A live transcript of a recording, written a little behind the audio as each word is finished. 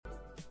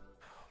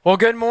Well,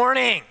 good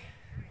morning.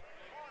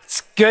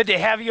 It's good to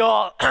have you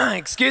all,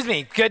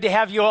 good to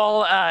have you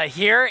all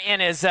here.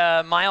 And as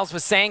Miles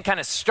was saying, kind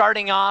of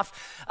starting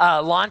off,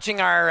 launching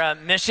our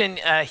mission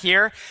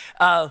here,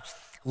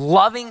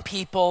 loving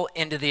people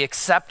into the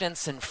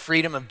acceptance and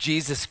freedom of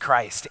Jesus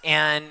Christ.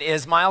 And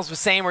as Miles was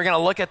saying, we're going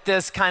to look at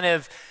this kind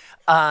of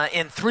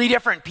in three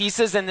different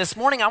pieces. And this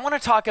morning, I want to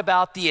talk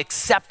about the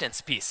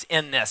acceptance piece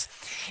in this.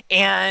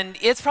 And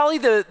it's probably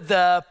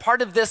the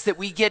part of this that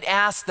we get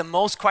asked the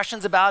most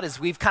questions about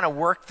as we've kind of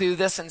worked through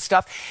this and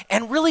stuff.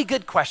 And really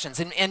good questions.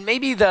 And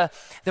maybe the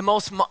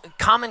most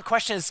common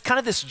question is kind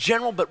of this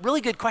general but really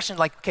good question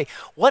like, okay,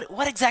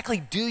 what exactly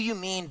do you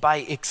mean by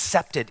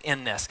accepted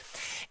in this?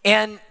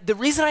 And the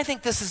reason I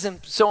think this is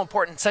so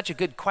important, such a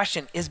good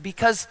question, is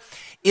because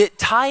it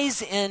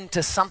ties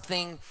into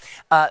something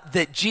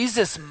that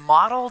Jesus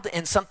modeled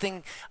and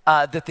something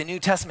that the New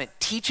Testament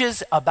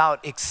teaches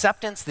about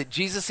acceptance that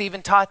Jesus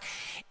even taught.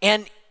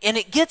 And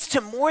it gets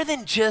to more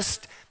than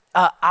just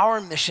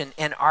our mission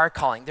and our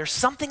calling. There's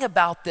something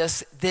about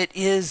this that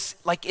is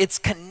like it's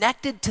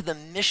connected to the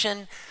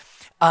mission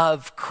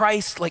of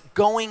Christ, like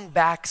going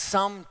back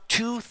some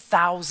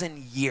 2,000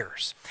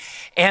 years.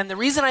 And the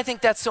reason I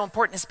think that's so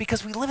important is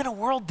because we live in a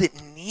world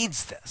that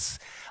needs this.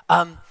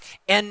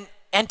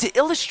 And to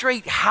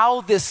illustrate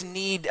how this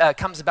need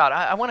comes about,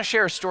 I want to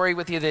share a story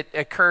with you that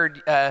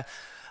occurred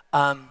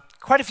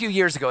quite a few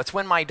years ago. It's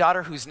when my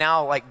daughter, who's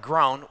now like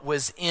grown,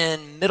 was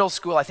in middle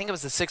school. I think it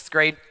was the 6th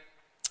grade.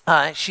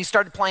 She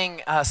started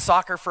playing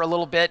soccer for a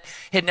little bit,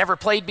 had never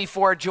played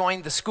before,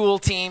 joined the school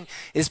team,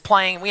 is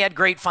playing. We had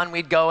great fun.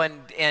 We'd go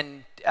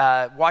and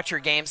watch her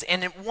games.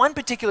 And in one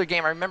particular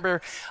game, I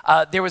remember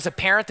there was a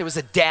parent, there was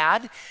a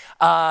dad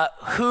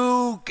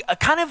who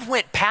kind of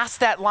went past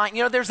that line.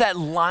 You know, there's that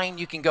line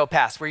you can go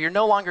past where you're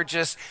no longer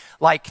just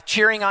like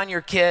cheering on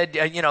your kid,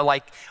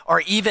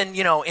 or even,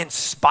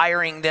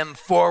 inspiring them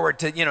forward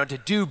to, to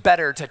do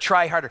better, to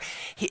try harder.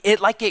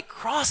 It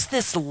crossed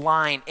this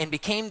line and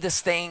became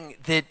this thing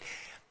that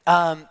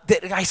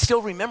I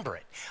still remember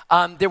it.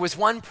 There was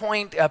one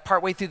point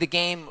partway through the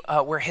game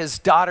where his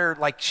daughter,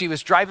 she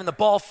was driving the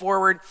ball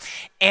forward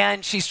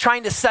and she's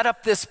trying to set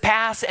up this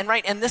pass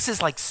and this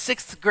is like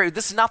 6th grade.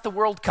 This is not the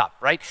World Cup,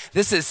 right?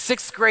 This is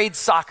 6th grade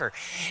soccer.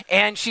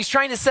 And she's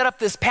trying to set up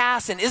this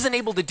pass and isn't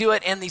able to do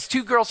it. And these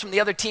two girls from the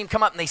other team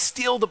come up and they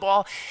steal the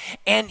ball.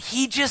 And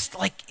he just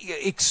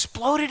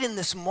exploded in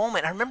this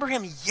moment. I remember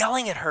him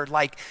yelling at her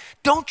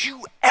don't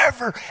you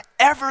ever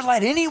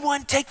let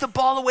anyone take the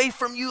ball away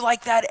from you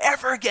like that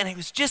ever again. He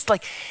was just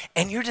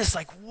and you're just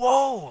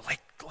whoa,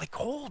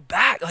 hold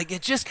back.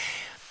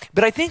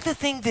 But I think the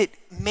thing that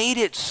made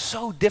it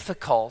so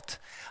difficult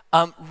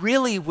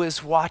really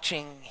was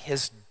watching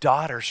his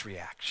daughter's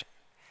reaction.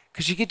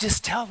 Because you could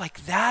just tell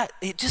that,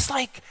 it just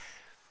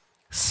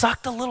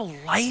sucked a little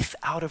life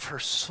out of her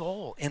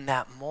soul in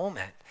that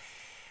moment.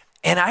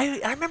 And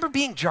I remember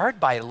being jarred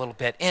by it a little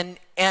bit. And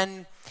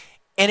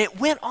it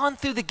went on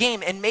through the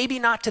game, and maybe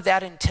not to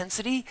that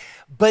intensity,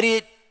 but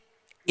it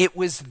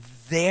was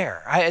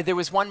there. There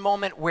was one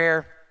moment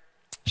where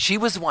she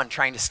was the one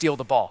trying to steal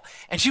the ball,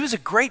 and she was a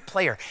great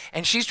player,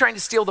 and she's trying to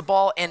steal the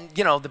ball, and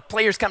the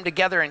players come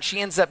together, and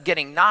she ends up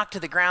getting knocked to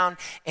the ground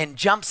and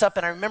jumps up.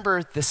 And I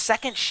remember the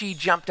second she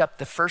jumped up,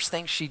 the first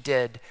thing she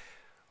did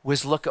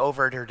was look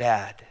over at her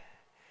dad,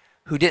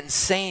 who didn't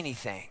say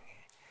anything,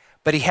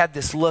 but he had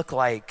this look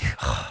like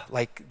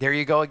there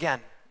you go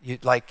again. You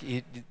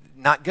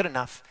not good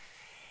enough.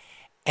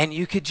 And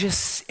you could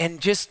just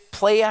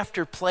play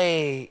after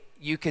play,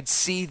 you could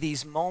see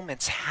these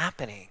moments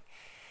happening.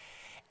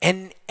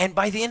 And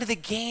by the end of the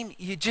game,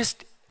 you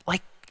just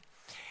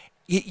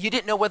you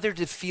didn't know whether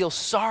to feel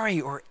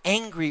sorry or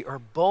angry or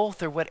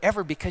both or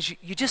whatever, because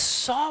you just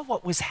saw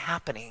what was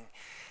happening,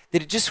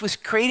 that it just was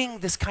creating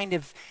this kind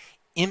of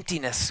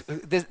emptiness,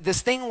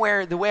 this thing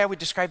where the way I would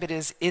describe it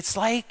is, it's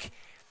like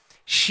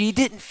she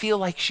didn't feel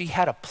like she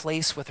had a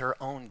place with her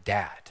own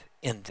dad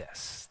in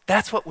this.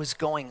 That's what was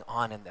going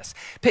on in this.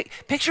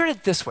 Picture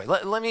it this way.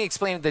 Let me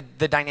explain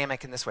the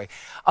dynamic in this way.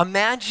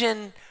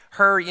 Imagine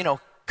her,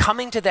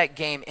 coming to that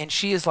game, and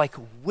she is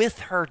with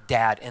her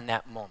dad in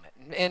that moment.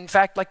 In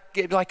fact,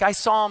 I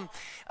saw him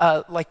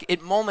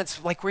at moments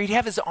where he'd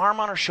have his arm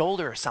on her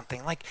shoulder or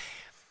something.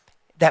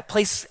 That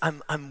place,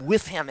 I'm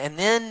with him. And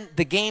then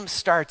the game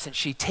starts and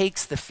she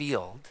takes the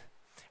field,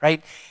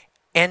 right?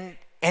 And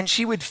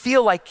she would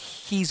feel like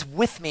he's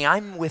with me,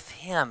 I'm with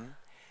him.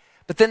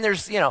 But then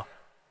there's,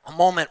 a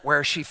moment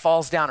where she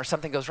falls down or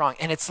something goes wrong,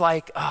 and it's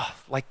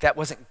that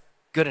wasn't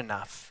good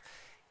enough.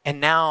 And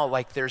now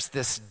there's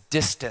this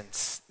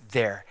distance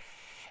there.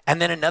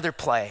 And then another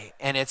play,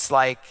 and it's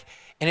like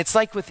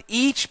with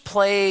each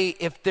play,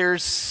 if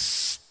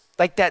there's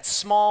that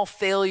small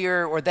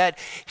failure or that,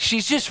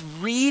 she's just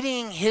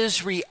reading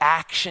his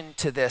reaction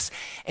to this.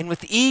 And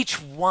with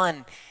each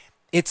one,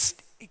 it's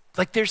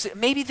there's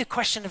maybe the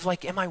question of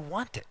am I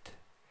wanted?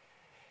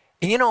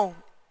 And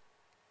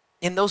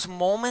in those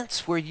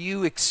moments where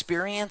you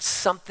experience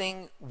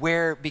something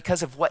where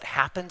because of what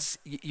happens,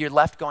 you're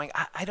left going,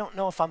 I don't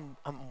know if I'm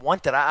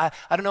wanted. I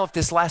don't know if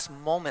this last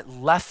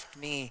moment left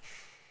me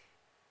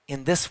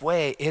in this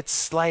way,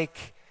 it's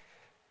like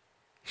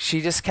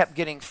she just kept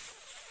getting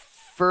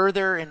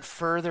further and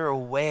further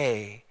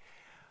away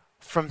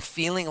from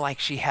feeling like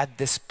she had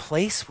this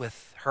place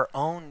with her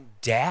own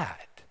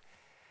dad.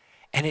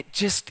 And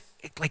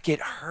it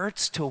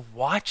hurts to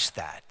watch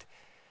that,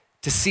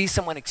 to see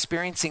someone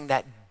experiencing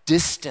that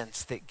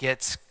distance that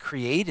gets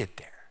created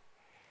there.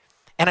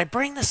 And I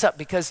bring this up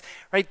because,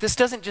 right, this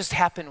doesn't just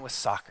happen with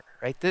soccer,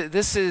 right?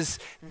 This is,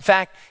 in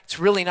fact, it's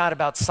really not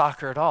about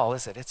soccer at all,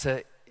 is it?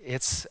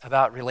 It's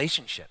about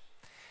relationship.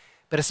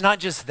 But it's not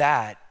just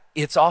that,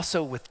 it's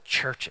also with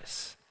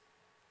churches.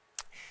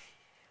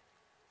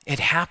 It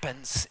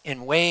happens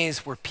in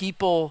ways where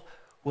people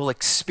will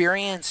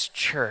experience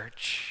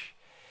church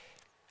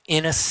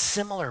in a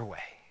similar way.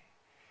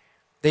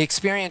 They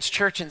experience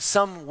church in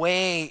some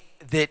way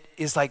that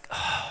is like,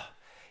 oh,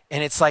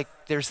 and it's like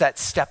there's that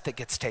step that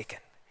gets taken.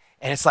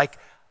 And it's like,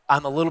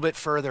 I'm a little bit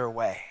further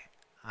away.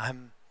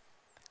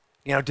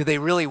 Do they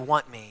really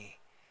want me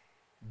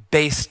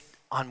based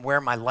on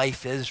where my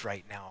life is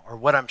right now, or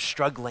what I'm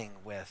struggling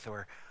with,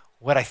 or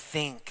what I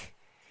think?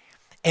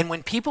 And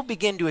when people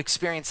begin to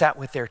experience that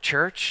with their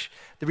church,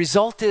 the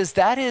result is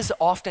that is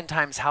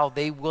oftentimes how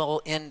they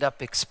will end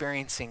up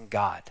experiencing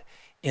God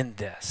in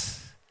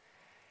this.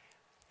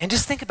 And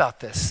just think about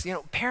this,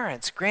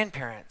 parents,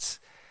 grandparents,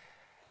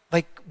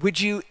 like,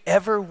 would you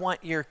ever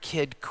want your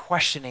kid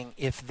questioning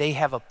if they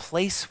have a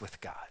place with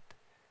God?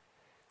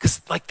 Because,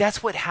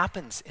 that's what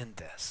happens in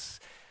this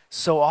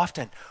so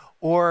often.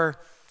 Or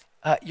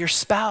your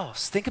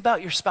spouse. Think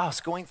about your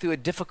spouse going through a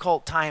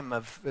difficult time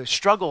of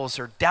struggles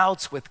or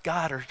doubts with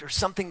God, or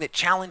something that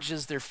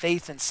challenges their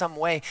faith in some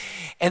way.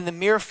 And the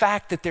mere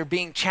fact that they're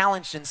being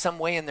challenged in some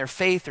way in their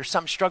faith or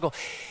some struggle,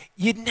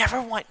 you'd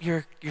never want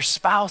your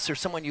spouse or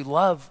someone you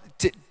love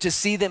to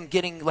see them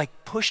getting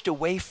pushed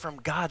away from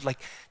God, like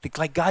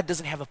God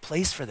doesn't have a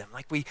place for them.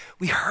 Like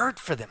we hurt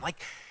for them. Like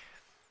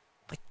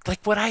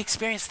what I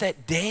experienced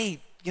that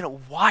day,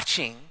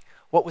 watching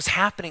what was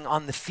happening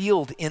on the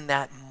field in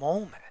that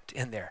moment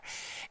in there.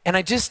 And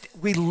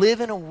we live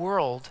in a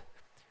world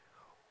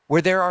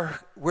where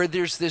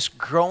there's this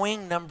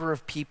growing number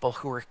of people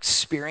who are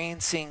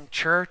experiencing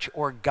church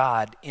or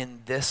God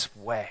in this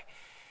way.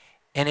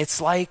 And it's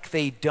like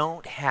they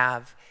don't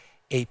have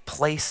a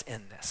place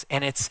in this.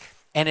 And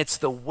it's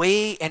the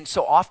way, and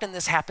so often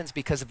this happens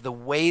because of the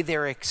way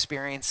they're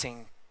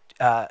experiencing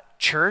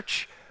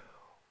church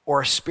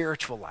or a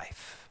spiritual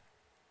life.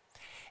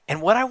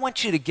 And what I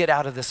want you to get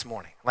out of this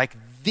morning,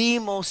 the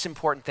most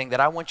important thing that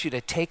I want you to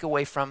take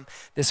away from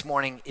this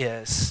morning,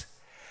 is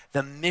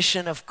the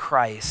mission of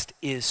Christ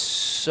is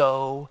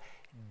so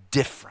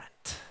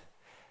different.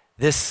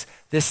 This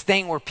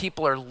thing where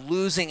people are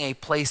losing a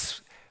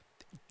place,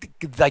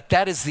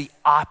 that is the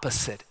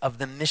opposite of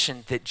the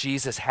mission that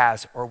Jesus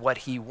has or what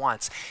he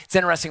wants. It's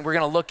interesting, we're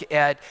going to look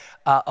at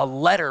a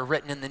letter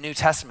written in the New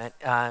Testament.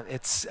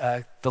 It's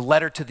the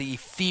letter to the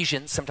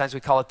Ephesians. Sometimes we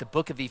call it the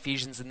book of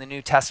Ephesians in the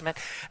New Testament.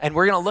 And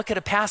we're going to look at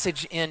a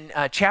passage in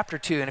chapter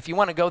 2. And if you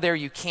want to go there,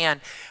 you can.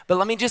 But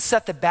let me just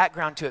set the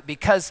background to it,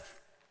 because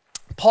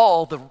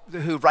Paul,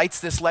 who writes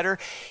this letter,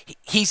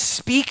 he's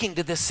speaking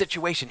to this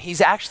situation.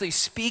 He's actually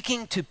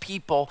speaking to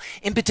people,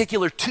 in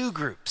particular two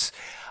groups,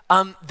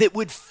 that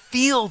would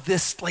feel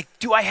this,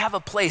 do I have a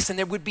place? And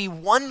there would be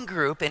one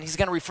group, and he's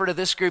going to refer to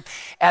this group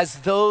as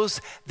those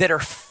that are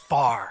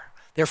far.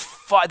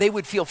 They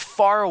would feel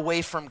far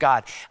away from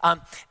God.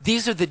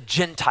 These are the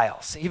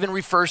Gentiles. He even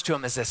refers to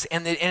them as this.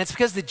 And it's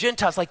because the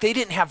Gentiles, they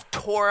didn't have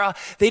Torah.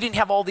 They didn't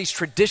have all these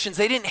traditions.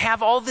 They didn't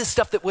have all this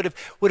stuff that would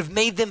have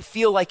made them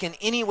feel like in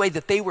any way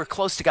that they were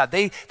close to God.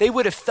 They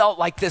would have felt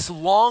like this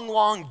long,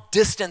 long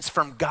distance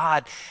from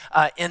God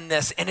in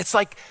this. And it's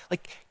like,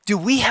 do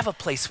we have a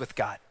place with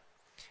God?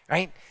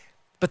 Right?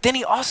 But then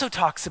he also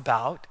talks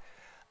about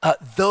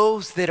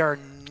those that are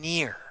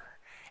near.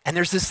 And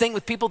there's this thing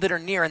with people that are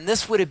near, and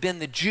this would have been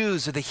the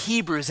Jews or the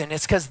Hebrews, and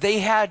it's because they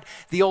had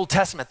the Old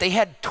Testament. They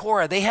had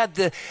Torah. They had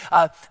the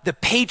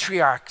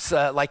patriarchs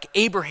like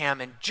Abraham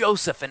and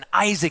Joseph and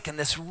Isaac, and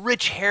this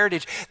rich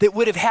heritage that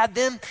would have had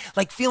them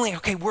feeling,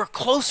 okay, we're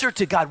closer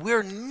to God.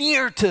 We're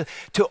near to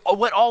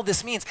what all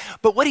this means.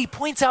 But what he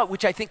points out,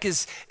 which I think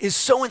is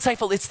so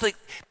insightful, it's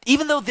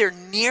even though they're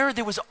near,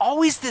 there was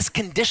always this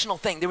conditional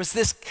thing. There was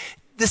this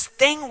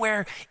thing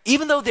where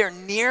even though they're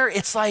near,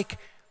 it's like,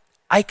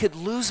 I could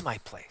lose my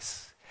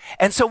place.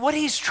 And so what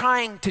he's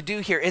trying to do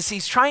here is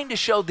he's trying to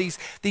show these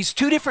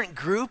two different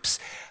groups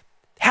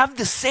have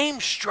the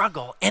same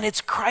struggle, and it's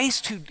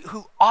Christ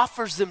who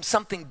offers them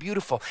something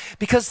beautiful.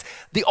 Because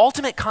the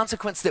ultimate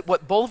consequence that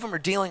what both of them are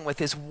dealing with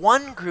is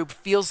one group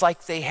feels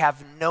like they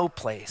have no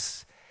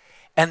place,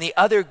 and the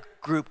other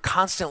group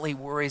constantly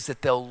worries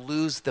that they'll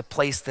lose the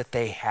place that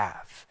they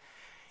have.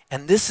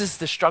 And this is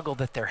the struggle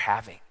that they're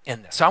having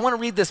in this. So I want to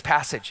read this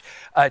passage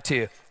to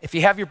you. If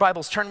you have your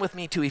Bibles, turn with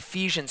me to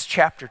Ephesians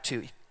chapter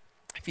 2.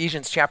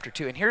 Ephesians chapter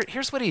 2. And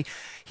here's what he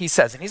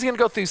says. And he's going to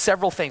go through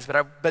several things,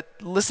 but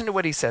listen to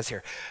what he says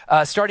here.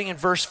 Starting in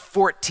verse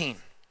 14.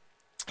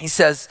 He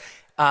says,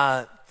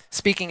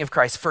 speaking of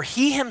Christ, for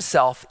he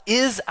himself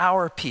is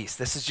our peace.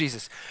 This is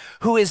Jesus,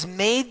 who has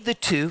made the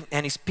two,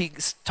 and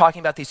he's talking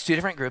about these two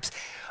different groups,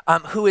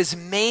 who has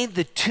made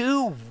the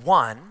two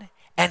one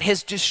and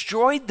has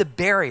destroyed the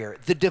barrier,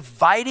 the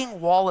dividing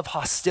wall of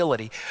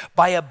hostility,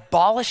 by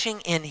abolishing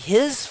in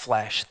his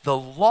flesh the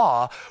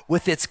law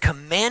with its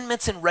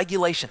commandments and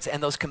regulations.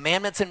 And those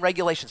commandments and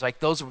regulations, like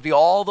those would be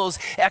all those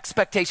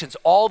expectations,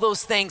 all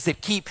those things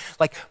that keep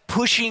like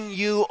pushing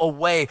you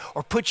away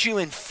or put you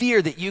in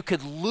fear that you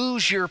could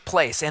lose your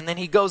place. And then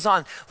he goes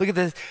on, look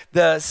at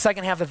the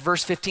second half of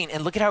verse 15,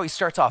 and look at how he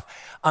starts off.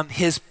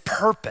 His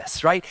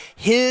purpose, right?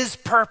 His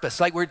purpose,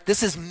 like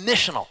this is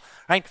missional.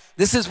 Right?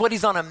 This is what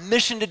he's on a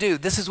mission to do.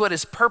 This is what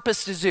his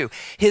purpose to do.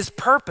 His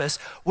purpose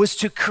was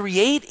to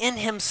create in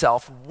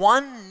himself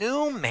one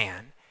new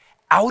man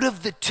out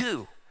of the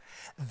two,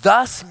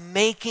 thus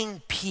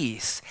making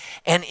peace,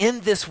 and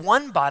in this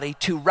one body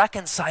to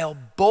reconcile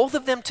both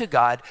of them to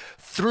God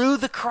through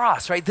the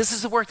cross, right? This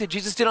is the work that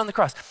Jesus did on the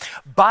cross,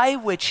 by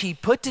which he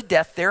put to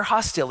death their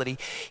hostility.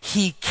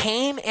 He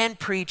came and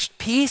preached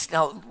peace.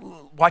 Now,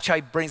 watch how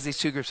he brings these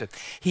two groups up.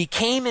 He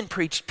came and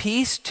preached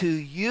peace to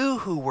you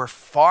who were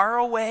far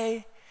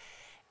away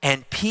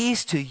and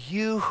peace to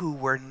you who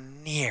were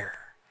near,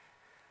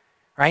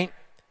 right?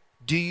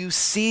 Do you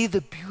see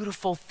the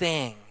beautiful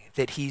thing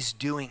that he's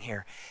doing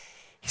here?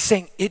 He's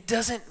saying it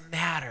doesn't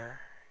matter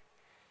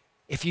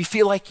if you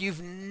feel like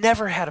you've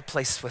never had a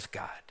place with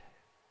God,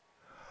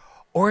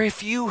 or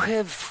if you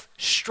have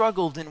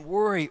struggled and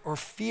worry or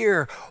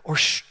fear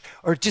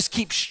or just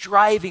keep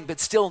striving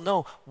but still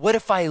know, what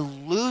if I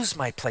lose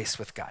my place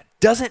with God?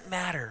 Doesn't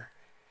matter.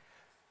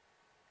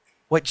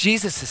 What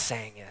Jesus is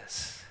saying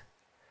is,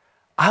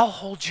 I'll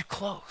hold you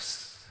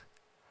close.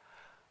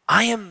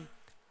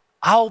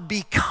 I'll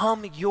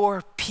become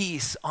your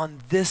peace on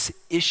this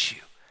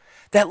issue.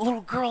 That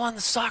little girl on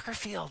the soccer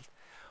field,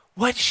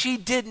 what she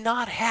did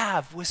not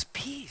have was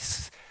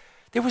peace.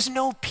 There was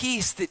no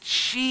peace that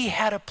she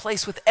had a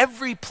place with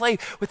every play,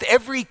 with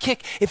every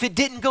kick. If it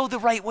didn't go the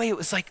right way, it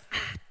was like,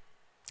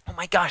 oh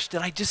my gosh,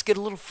 did I just get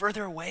a little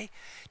further away?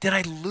 Did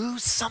I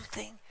lose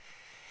something?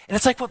 And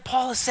it's like what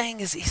Paul is saying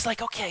is, he's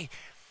like, okay,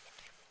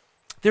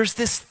 there's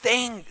this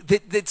thing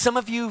that some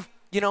of you,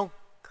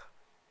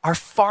 are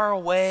far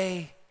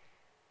away.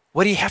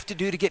 What do you have to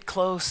do to get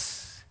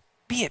close?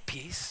 Be at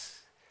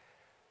peace,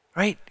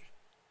 right?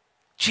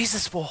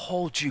 Jesus will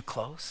hold you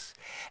close.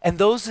 And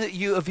those of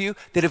you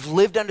that have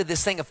lived under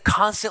this thing of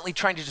constantly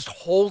trying to just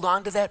hold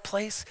on to that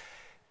place,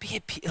 be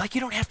at peace. Like,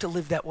 you don't have to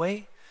live that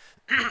way.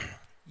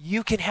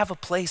 You can have a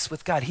place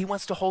with God. He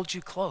wants to hold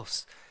you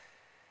close.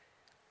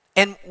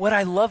 And what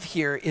I love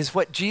here is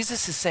what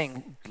Jesus is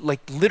saying,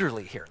 like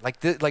literally here,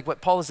 like what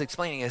Paul is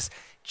explaining is,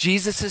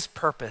 Jesus'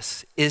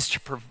 purpose is to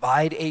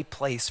provide a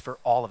place for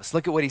all of us.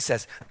 Look at what he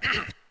says.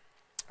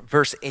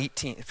 Verse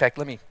 18. In fact,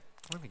 let me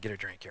get a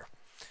drink here.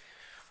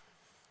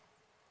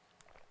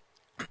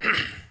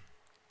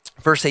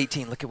 Verse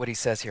 18, look at what he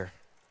says here.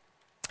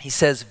 He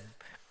says,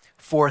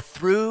 for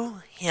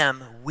through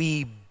him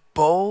we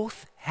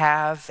both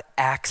have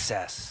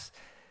access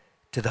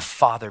to the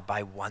Father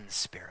by one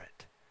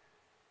Spirit.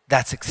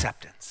 That's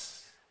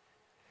acceptance.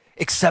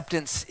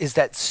 Acceptance is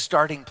that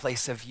starting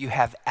place of you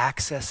have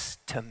access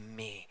to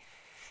me.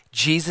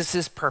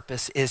 Jesus'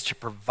 purpose is to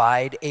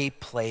provide a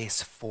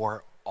place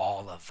for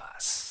all of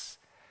us,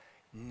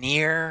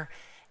 near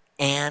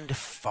and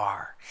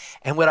far.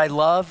 And what I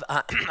love,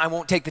 I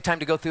won't take the time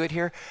to go through it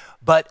here,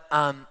 but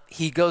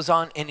he goes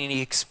on and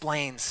he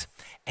explains,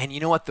 and you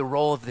know what the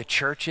role of the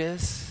church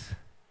is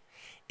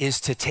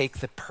to take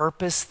the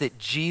purpose that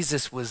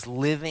Jesus was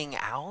living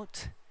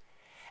out,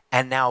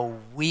 and now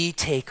we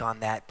take on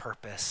that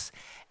purpose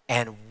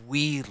and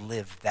we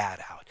live that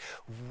out.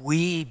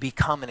 We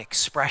become an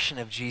expression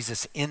of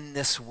Jesus in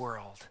this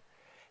world,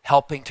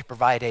 helping to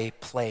provide a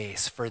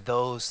place for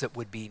those that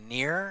would be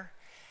near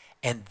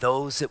and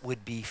those that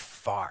would be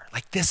far.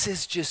 Like, this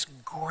is just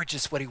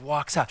gorgeous what he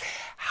walks out.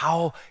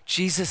 How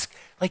Jesus,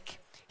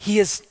 he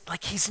is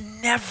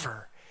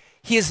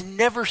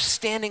never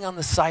standing on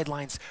the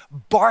sidelines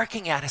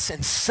barking at us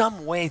in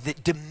some way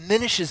that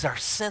diminishes our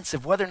sense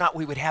of whether or not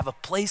we would have a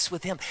place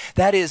with him.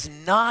 That is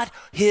not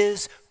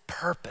his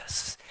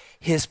purpose.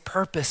 His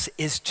purpose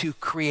is to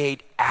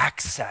create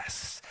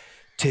access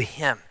to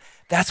him.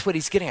 That's what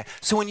he's getting at.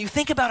 So when you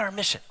think about our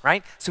mission,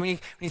 right? So when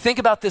you think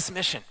about this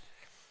mission,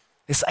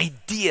 this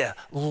idea,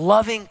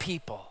 loving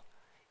people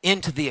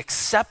into the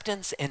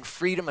acceptance and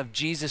freedom of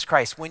Jesus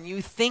Christ. When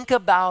you think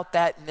about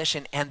that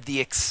mission and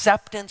the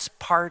acceptance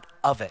part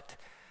of it,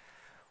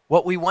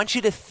 what we want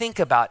you to think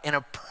about in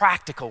a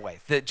practical way,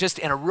 just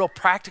in a real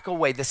practical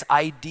way, this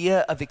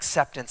idea of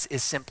acceptance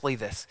is simply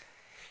this: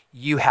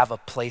 you have a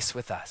place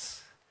with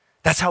us.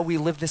 That's how we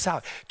live this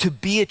out. To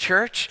be a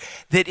church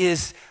that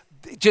is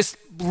just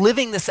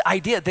living this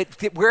idea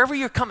that wherever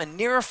you're coming,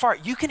 near or far,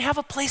 you can have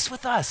a place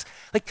with us.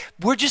 Like,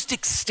 we're just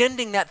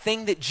extending that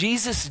thing that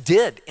Jesus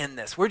did in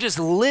this. We're just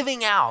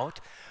living out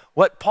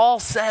What Paul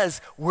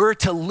says we're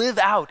to live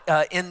out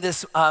in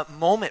this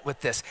moment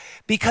with this,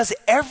 because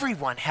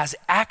everyone has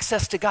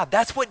access to God.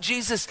 That's what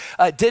Jesus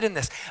did in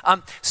this.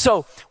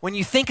 So when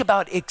you think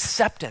about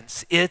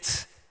acceptance,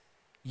 it's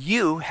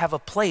you have a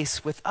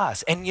place with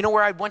us. And you know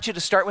where I'd want you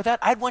to start with that?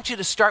 I'd want you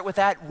to start with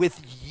that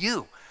with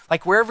you.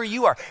 Like wherever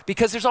you are,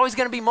 because there's always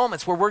going to be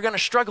moments where we're going to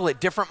struggle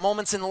at different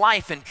moments in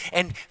life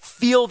and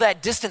feel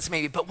that distance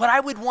maybe. But what I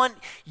would want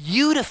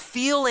you to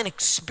feel and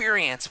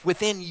experience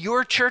within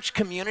your church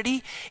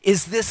community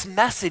is this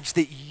message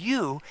that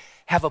you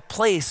have a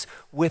place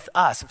with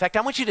us. In fact,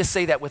 I want you to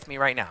say that with me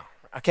right now,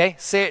 okay?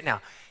 Say it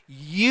now.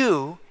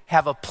 You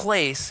have a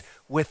place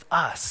with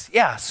us.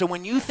 Yeah, so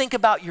when you think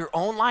about your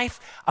own life,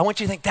 I want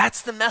you to think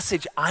that's the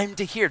message I'm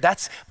to hear.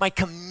 That's my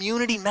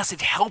community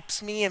message,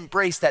 helps me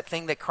embrace that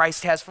thing that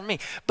Christ has for me.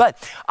 But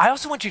I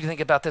also want you to think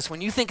about this when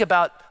you think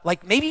about,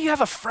 like, maybe you have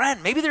a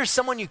friend, maybe there's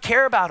someone you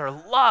care about or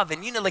love,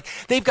 and you know, like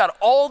they've got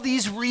all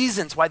these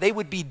reasons why they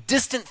would be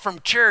distant from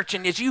church.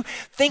 And as you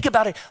think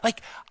about it, like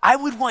I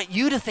would want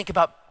you to think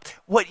about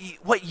what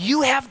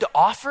you have to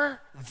offer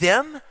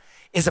them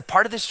as a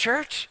part of this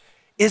church.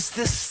 Is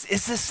this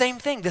same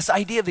thing, this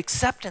idea of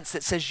acceptance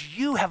that says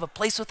you have a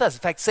place with us.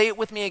 In fact, say it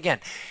with me again.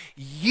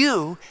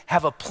 You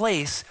have a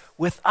place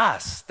with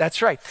us.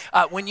 That's right.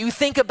 When you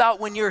think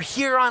about when you're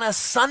here on a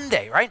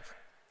Sunday, right?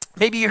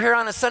 Maybe you're here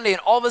on a Sunday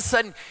and all of a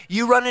sudden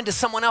you run into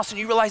someone else and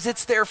you realize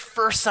it's their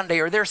first Sunday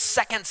or their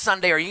second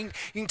Sunday, or you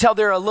can tell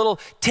they're a little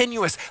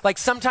tenuous. Like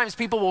sometimes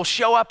people will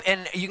show up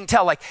and you can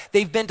tell like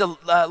they've been to,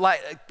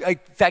 in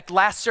fact,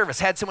 last service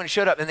had someone who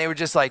showed up and they were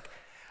just like,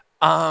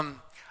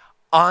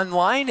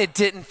 online, it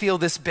didn't feel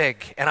this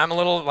big. And I'm a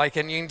little like,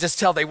 and you can just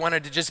tell they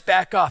wanted to just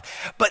back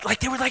off. But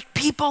like, they were like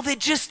people that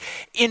just,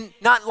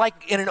 not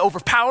like in an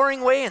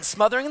overpowering way and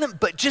smothering them,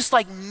 but just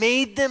like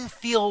made them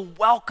feel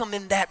welcome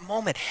in that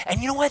moment.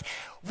 And you know what?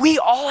 We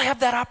all have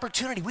that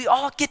opportunity. We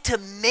all get to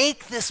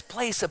make this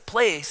place a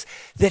place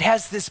that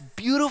has this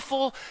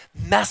beautiful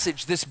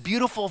message, this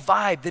beautiful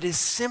vibe that is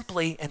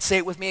simply, and say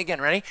it with me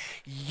again, ready?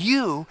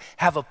 You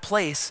have a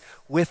place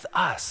with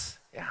us.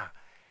 Yeah.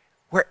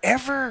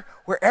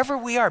 Wherever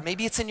we are,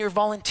 maybe it's in your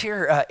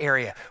volunteer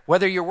area,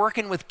 whether you're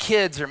working with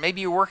kids or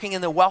maybe you're working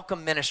in the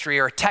welcome ministry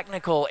or a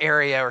technical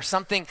area or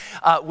something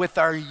with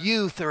our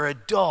youth or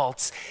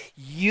adults,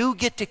 you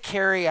get to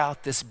carry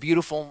out this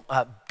beautiful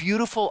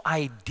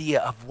idea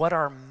of what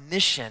our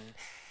mission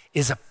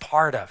is a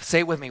part of. Say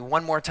it with me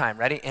one more time,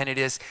 ready? And it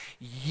is,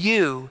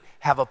 you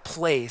have a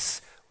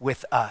place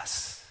with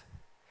us.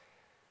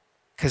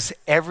 Because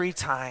every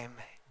time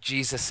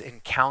Jesus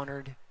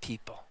encountered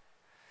people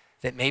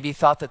that maybe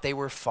thought that they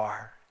were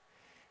far,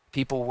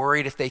 people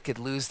worried if they could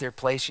lose their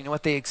place, you know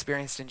what they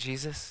experienced in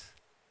Jesus?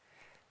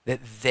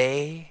 That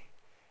they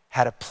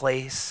had a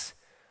place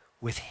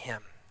with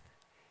him.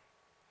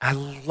 I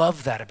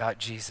love that about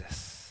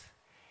Jesus.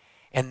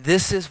 And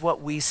this is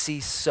what we see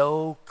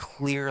so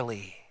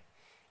clearly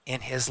in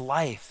his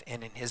life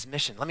and in his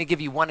mission. Let me give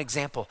you one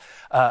example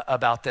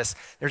about this.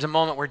 There's a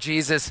moment where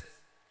Jesus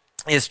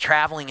is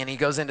traveling and he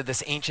goes into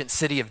this ancient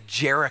city of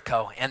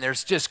Jericho, and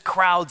there's just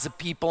crowds of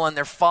people and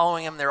they're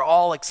following him. They're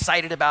all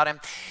excited about him.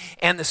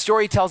 And the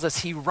story tells us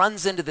he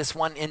runs into this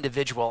one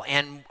individual,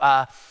 and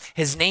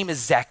his name is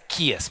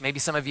Zacchaeus. Maybe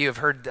some of you have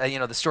heard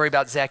the story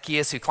about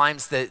Zacchaeus who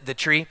climbs the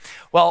tree.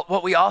 Well,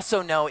 what we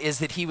also know is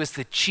that he was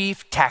the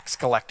chief tax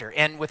collector.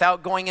 And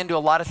without going into a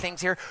lot of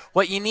things here,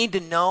 what you need to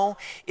know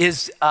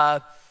is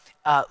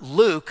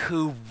Luke,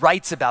 who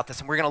writes about this,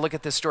 and we're going to look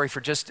at this story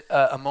for just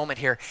a moment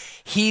here,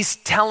 he's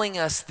telling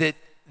us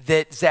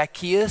that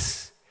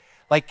Zacchaeus,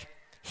 like,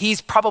 he's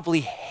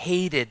probably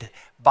hated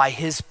by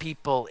his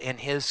people in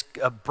his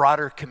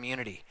broader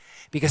community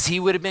because he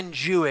would have been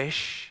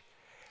Jewish,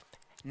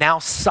 now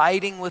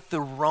siding with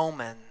the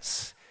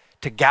Romans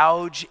to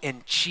gouge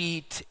and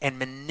cheat and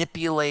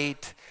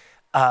manipulate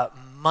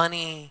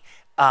money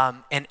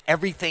and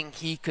everything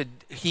he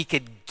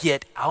could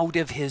get out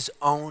of his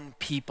own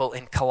people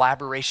in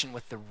collaboration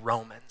with the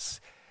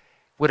Romans.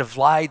 Would have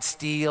lied,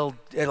 steal,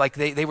 like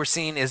they were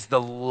seen as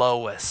the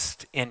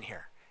lowest in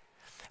here.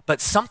 But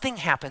something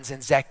happens,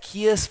 and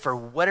Zacchaeus, for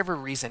whatever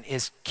reason,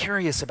 is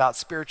curious about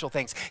spiritual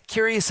things,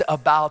 curious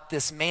about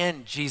this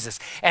man, Jesus,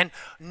 and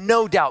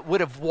no doubt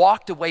would have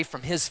walked away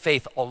from his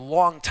faith a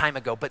long time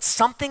ago, but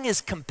something has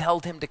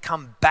compelled him to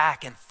come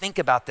back and think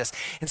about this.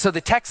 And so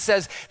the text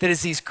says that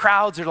as these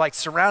crowds are like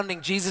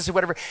surrounding Jesus or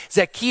whatever,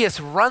 Zacchaeus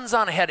runs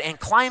on ahead and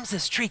climbs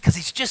this tree because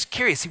he's just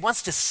curious. He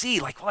wants to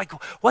see like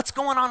what's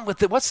going on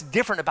with it, what's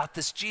different about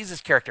this Jesus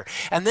character.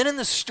 And then in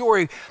the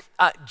story,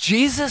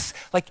 Jesus,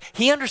 like,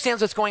 he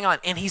understands what's going on,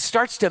 and he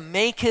starts to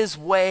make his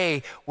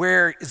way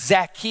where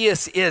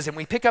Zacchaeus is. And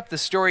we pick up the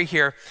story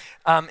here.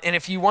 And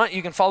if you want,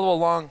 you can follow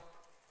along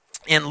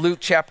in Luke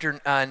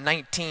chapter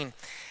 19,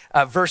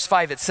 verse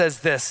 5. It says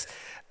this.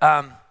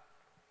 It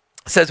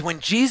says, when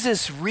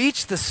Jesus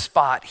reached the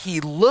spot, he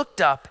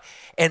looked up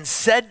and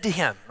said to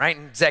him, right?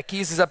 And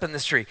Zacchaeus is up in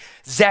this tree.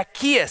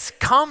 Zacchaeus,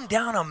 come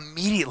down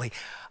immediately.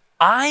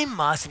 I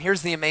must, and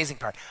here's the amazing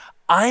part,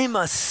 I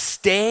must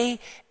stay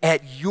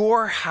at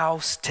your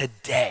house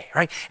today,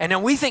 right? And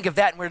then we think of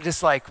that and we're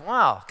just like,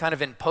 wow, kind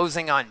of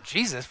imposing on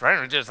Jesus, right?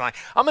 We're just like,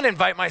 I'm going to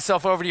invite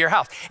myself over to your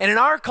house. And in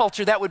our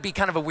culture, that would be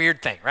kind of a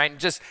weird thing, right? And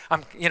just,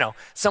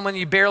 someone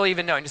you barely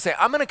even know, and you say,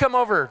 I'm going to come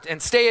over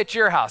and stay at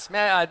your house.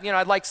 Man,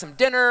 I'd like some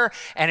dinner.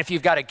 And if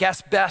you've got a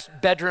guest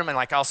bedroom, and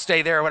like, I'll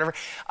stay there or whatever.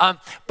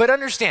 But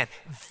understand,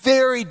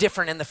 very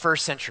different in the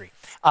first century.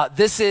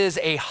 This is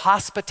a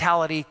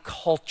hospitality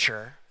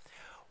culture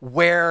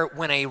where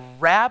when a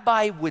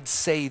rabbi would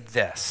say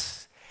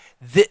this,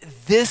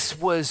 this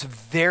was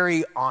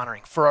very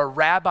honoring. For a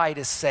rabbi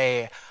to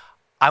say,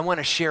 I want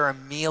to share a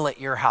meal at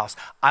your house,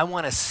 I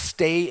want to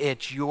stay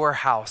at your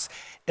house,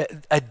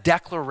 a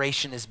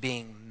declaration is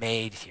being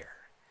made here.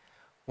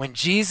 When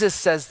Jesus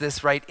says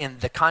this, right, in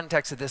the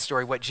context of this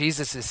story, what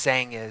Jesus is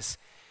saying is,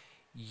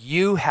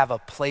 you have a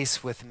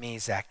place with me,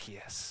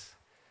 Zacchaeus.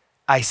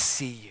 I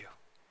see you.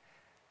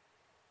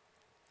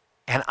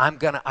 And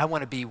I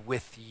want to be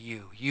with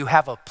you. You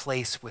have a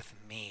place with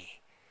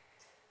me,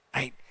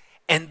 right?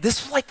 And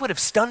this would have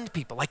stunned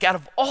people. Like out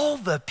of all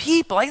the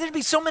people, there'd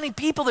be so many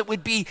people that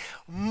would be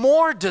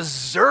more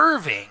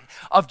deserving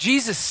of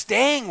Jesus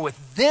staying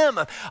with them,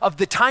 of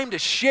the time to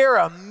share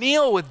a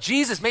meal with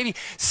Jesus, maybe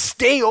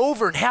stay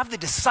over and have the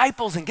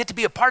disciples and get to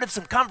be a part of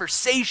some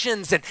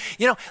conversations. And,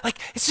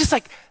 it's just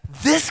like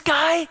this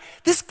guy,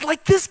 he's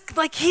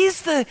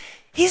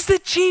the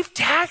chief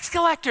tax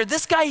collector.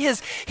 This guy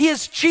he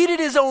has cheated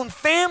his own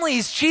family.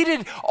 He's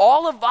cheated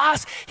all of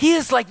us. He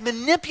is like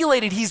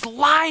manipulated. He's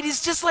lied.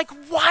 He's just like,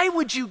 why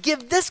would you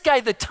give this guy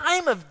the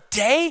time of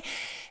day?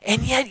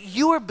 And yet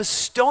you are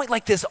bestowing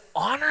like this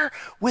honor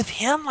with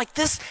him like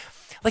this.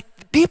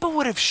 Like people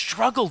would have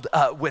struggled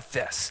with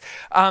this.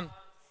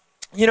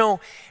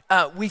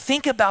 We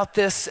think about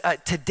this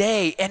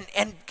today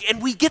and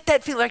we get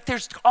that feeling like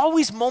there's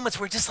always moments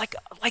where just like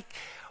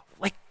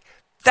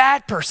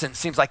that person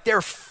seems like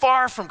they're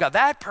far from God.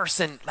 That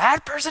person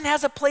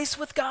has a place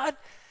with God.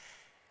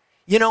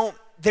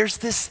 There's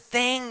this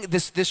thing,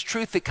 this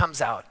truth that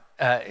comes out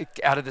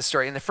of this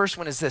story. And the first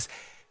one is this: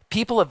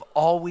 people have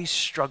always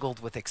struggled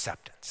with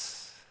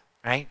acceptance,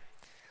 right?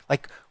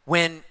 Like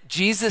when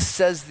Jesus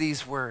says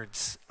these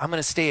words, I'm going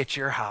to stay at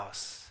your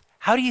house,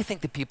 how do you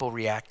think the people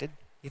reacted?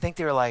 You think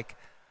they were like,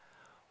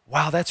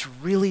 wow, that's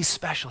really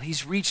special.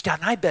 He's reached out.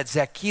 And I bet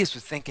Zacchaeus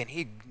was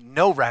thinking,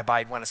 no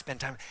rabbi would want to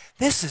spend time.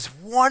 This is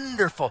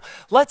wonderful.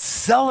 Let's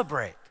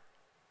celebrate.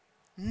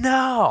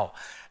 No,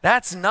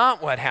 that's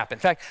not what happened.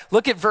 In fact,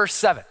 look at verse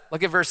 7.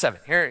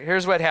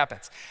 Here's what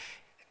happens.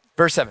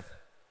 Verse 7.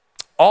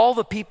 All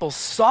the people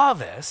saw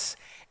this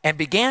and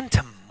began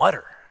to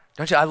mutter.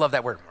 Don't you? I love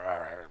that word.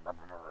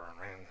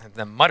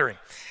 The muttering.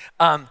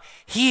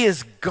 He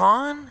is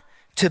gone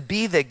to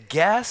be the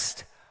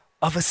guest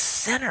of a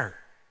sinner.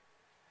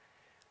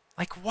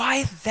 Like,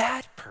 why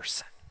that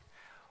person?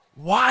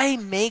 Why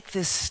make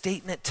this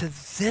statement to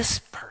this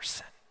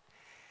person?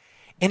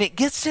 And it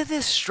gets to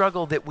this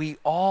struggle that we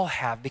all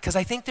have, because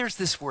I think there's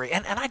this worry.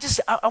 And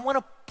I want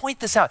to point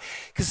this out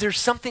because there's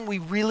something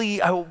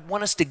I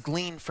want us to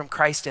glean from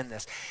Christ in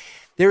this.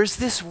 There's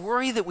this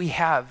worry that we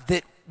have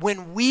that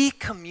when we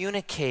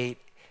communicate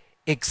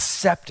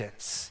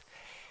acceptance,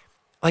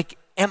 like,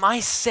 am I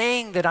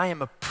saying that I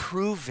am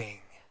approving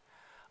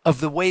of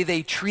the way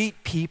they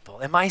treat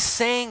people? Am I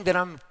saying that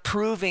I'm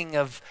approving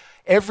of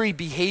every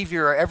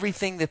behavior or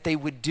everything that they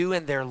would do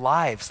in their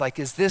lives? Like,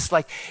 is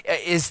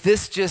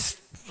this just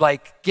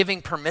like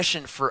giving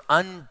permission for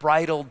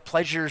unbridled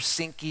pleasure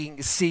seeking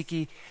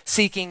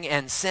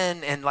and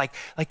sin? And like,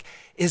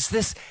 is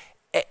this,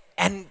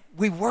 and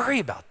we worry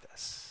about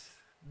this.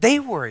 They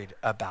worried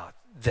about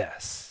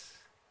this.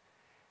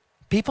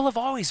 People have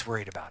always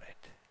worried about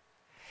it.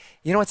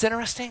 You know what's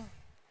interesting?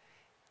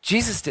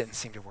 Jesus didn't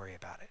seem to worry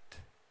about it.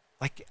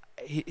 Like,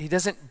 he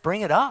doesn't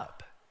bring it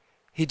up.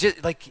 He just,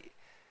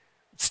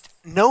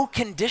 no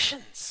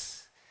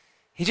conditions.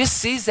 He just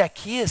sees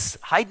Zacchaeus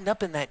hiding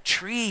up in that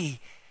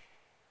tree,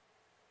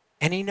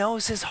 and he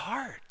knows his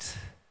heart.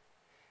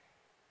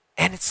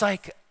 And it's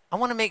like, I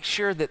want to make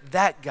sure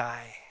that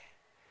guy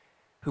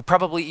who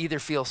probably either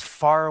feels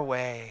far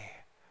away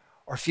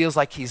or feels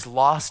like he's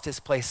lost his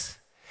place.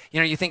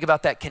 You think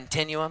about that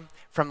continuum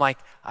from like,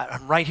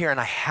 I'm right here and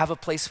I have a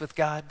place with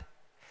God,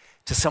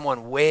 to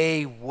someone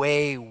way,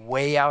 way,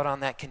 way out on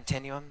that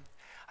continuum.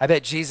 I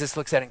bet Jesus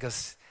looks at it and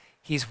goes,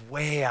 he's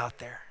way out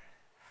there.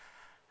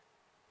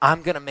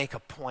 I'm going to make a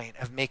point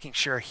of making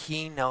sure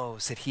he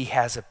knows that he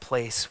has a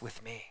place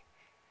with me.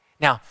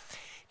 Now,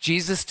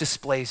 Jesus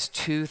displays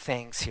two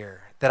things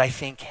here that I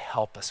think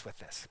help us with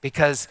this,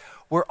 because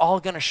we're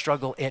all going to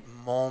struggle at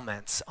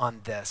moments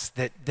on this,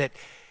 that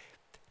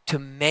to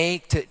be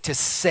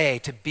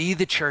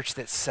the church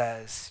that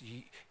says,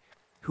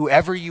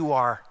 whoever you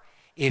are,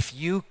 if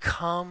you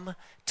come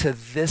to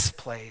this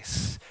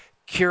place,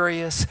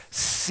 curious,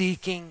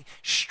 seeking,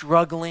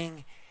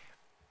 struggling,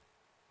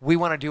 we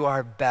want to do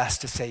our best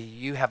to say,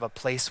 you have a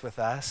place with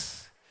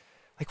us.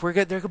 Like,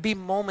 there could be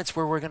moments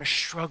where we're going to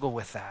struggle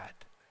with that.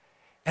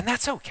 And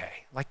that's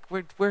okay. Like,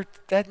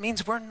 that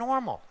means we're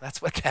normal.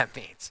 That's what that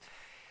means.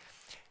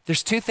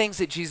 There's two things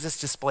that Jesus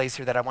displays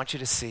here that I want you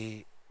to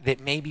see that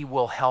maybe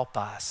will help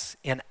us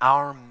in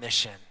our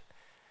mission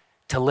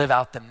to live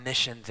out the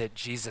mission that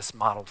Jesus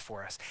modeled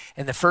for us.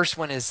 And the first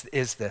one is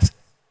this.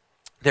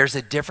 There's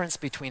a difference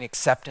between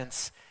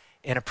acceptance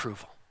and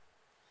approval.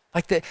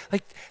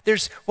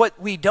 There's what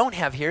we don't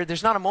have here.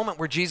 There's not a moment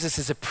where Jesus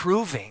is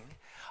approving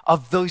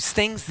of those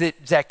things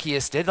that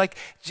Zacchaeus did. Like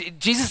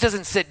Jesus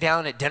doesn't sit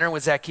down at dinner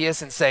with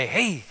Zacchaeus and say,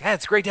 hey, yeah,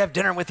 it's great to have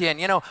dinner with you.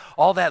 And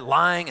all that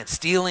lying and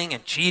stealing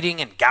and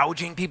cheating and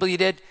gouging people you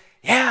did.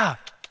 Yeah,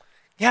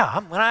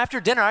 when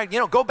after dinner, I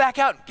go back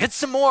out and get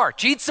some more,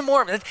 cheat some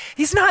more.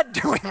 He's not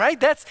doing, right?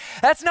 That's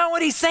not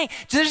what he's saying.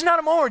 There's not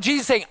a moment where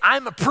Jesus is saying,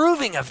 I'm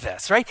approving of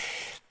this, right?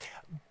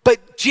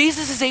 But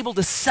Jesus is able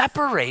to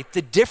separate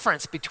the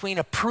difference between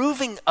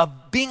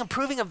being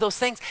approving of those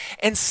things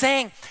and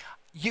saying,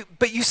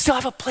 but you still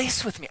have a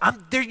place with me.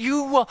 I'm there.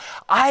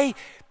 I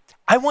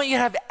want you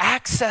to have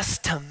access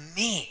to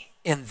me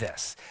in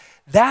this.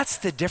 That's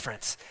the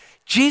difference.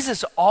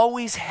 Jesus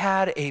always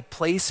had a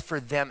place for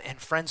them. And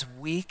friends,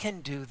 we can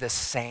do the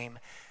same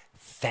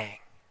thing.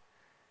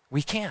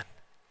 We can.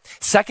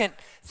 Second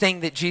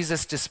thing that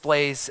Jesus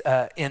displays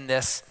in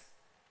this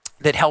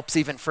that helps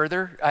even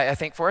further, I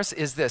think, for us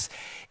is this.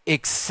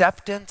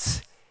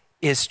 Acceptance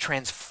is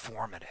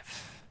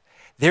transformative.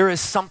 There is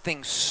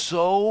something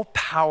so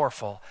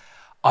powerful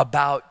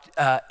about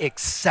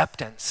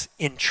acceptance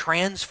in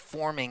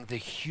transforming the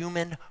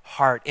human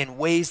heart in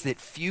ways that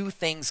few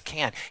things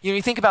can. You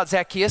think about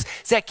Zacchaeus.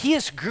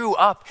 Zacchaeus grew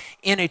up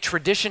in a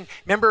tradition.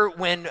 Remember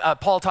when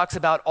Paul talks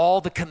about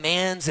all the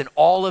commands and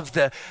all of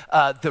the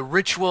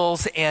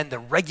rituals and the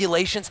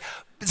regulations?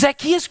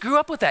 Zacchaeus grew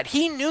up with that.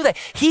 He knew that.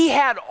 He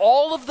had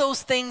all of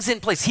those things in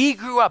place. He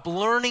grew up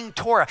learning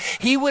Torah.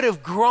 He would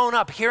have grown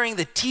up hearing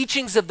the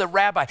teachings of the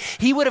rabbi.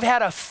 He would have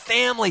had a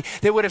family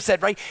that would have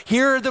said, right,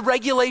 here are the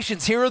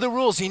regulations, here are the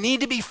rules. You need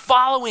to be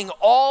following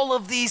all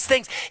of these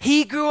things.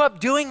 He grew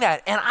up doing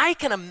that. And I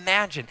can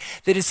imagine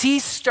that as he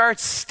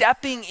starts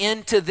stepping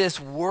into this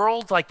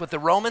world, like with the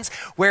Romans,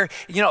 where,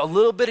 a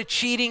little bit of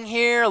cheating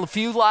here, a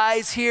few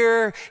lies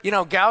here,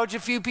 gouge a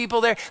few people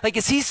there. Like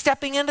as he's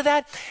stepping into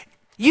that,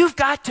 you've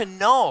got to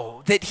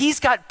know that he's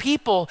got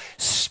people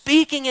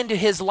speaking into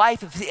his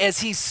life as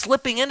he's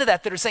slipping into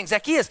that are saying,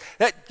 Zacchaeus,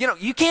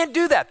 you can't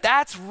do that.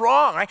 That's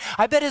wrong, right?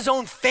 I bet his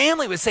own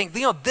family was saying,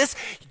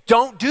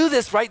 don't do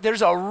this, right?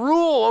 There's a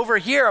rule over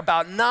here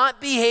about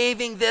not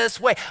behaving this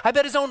way. I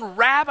bet his own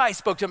rabbi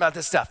spoke to him about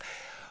this stuff.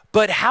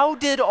 But how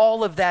did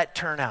all of that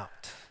turn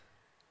out?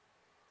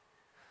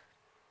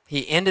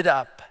 He ended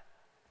up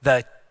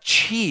the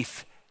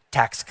chief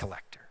tax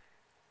collector.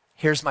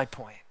 Here's my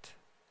point.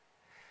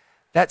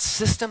 That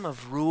system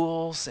of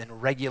rules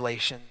and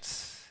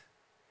regulations,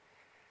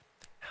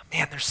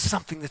 man, there's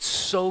something that's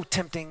so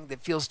tempting that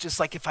feels just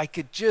like if I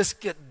could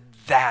just get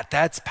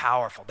that's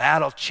powerful.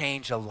 That'll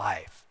change a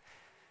life.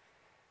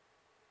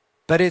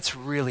 But it's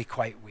really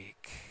quite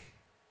weak,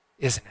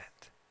 isn't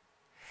it?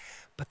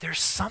 But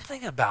there's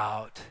something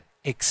about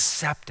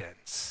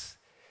acceptance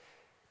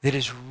that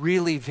is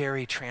really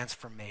very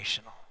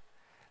transformational,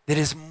 that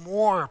is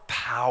more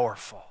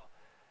powerful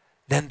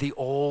than the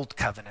old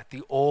covenant,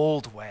 the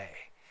old way.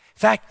 In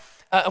fact,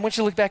 I want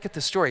you to look back at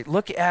the story.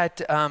 Look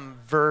at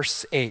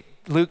verse 8,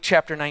 Luke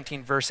chapter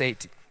 19, verse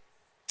 8.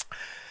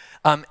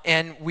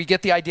 And we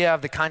get the idea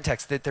of the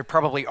context that they're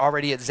probably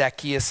already at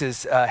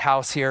Zacchaeus'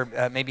 house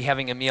here, maybe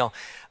having a meal.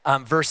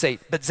 Verse 8,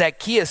 but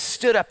Zacchaeus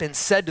stood up and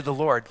said to the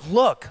Lord,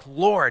 look,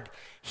 Lord,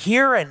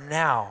 here and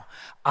now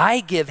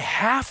I give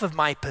half of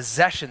my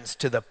possessions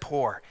to the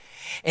poor.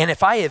 And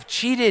if I have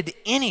cheated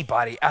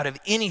anybody out of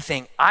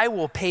anything, I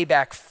will pay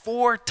back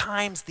 4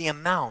 times the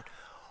amount.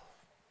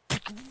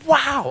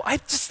 Wow, I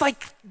just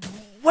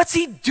what's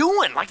he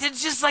doing?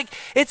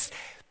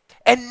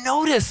 And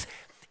notice,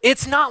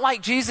 it's not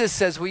like Jesus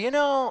says,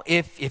 well,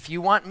 if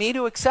you want me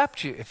to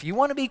accept you, if you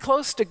want to be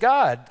close to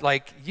God,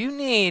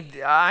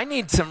 I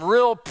need some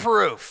real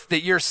proof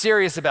that you're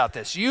serious about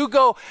this.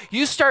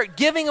 You start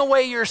giving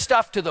away your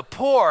stuff to the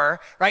poor,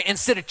 right,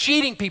 instead of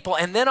cheating people,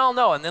 and then I'll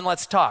know, and then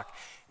let's talk.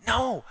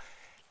 No,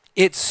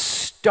 it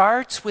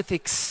starts with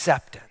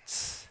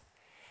acceptance.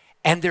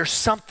 And there's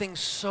something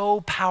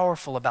so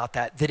powerful about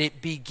that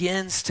it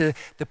begins to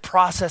the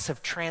process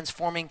of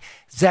transforming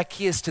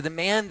Zacchaeus to the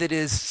man that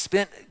has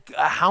spent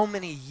how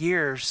many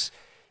years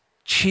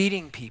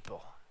cheating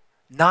people,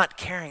 not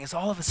caring, as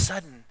all of a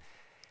sudden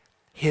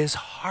his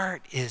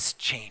heart is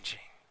changing.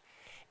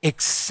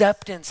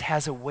 Acceptance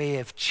has a way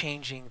of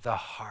changing the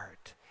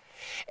heart.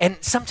 And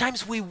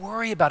sometimes we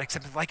worry about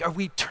acceptance, are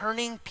we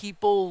turning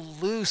people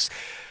loose?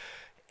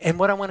 And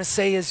what I want to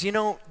say is,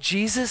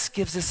 Jesus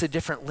gives us a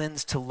different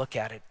lens to look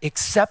at it.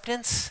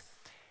 Acceptance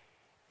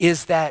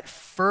is that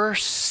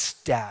first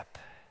step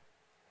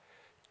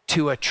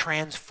to a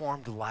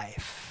transformed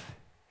life.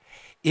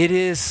 It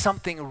is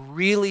something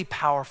really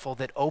powerful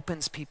that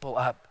opens people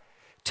up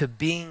to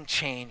being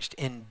changed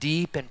in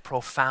deep and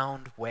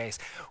profound ways.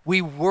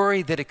 We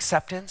worry that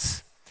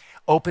acceptance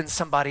opens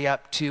somebody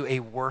up to a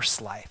worse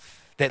life.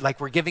 That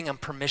we're giving them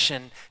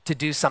permission to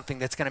do something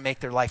that's going to make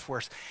their life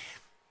worse.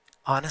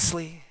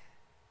 honestly,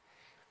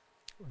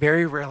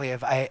 very rarely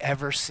have I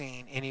ever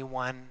seen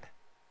anyone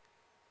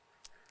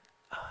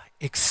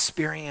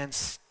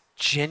experience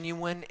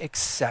genuine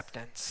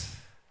acceptance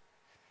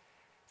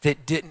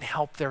that didn't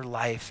help their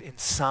life in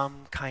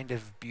some kind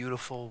of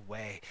beautiful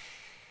way.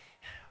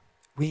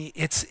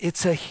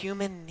 It's a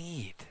human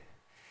need.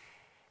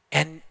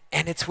 And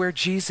it's where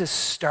Jesus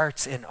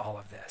starts in all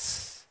of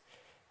this.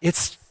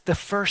 It's the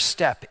first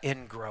step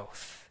in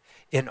growth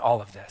in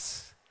all of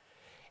this.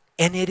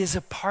 And it is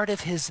a part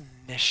of his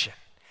mission.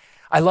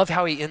 I love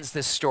how he ends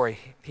this story.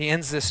 He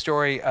ends this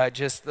story,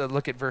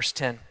 look at verse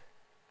 10.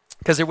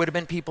 Because there would have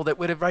been people that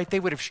would have, right, they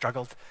would have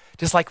struggled,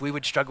 just like we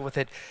would struggle with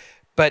it.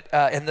 But,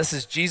 and this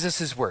is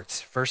Jesus'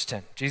 words, verse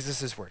 10,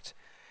 Jesus' words.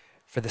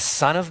 For the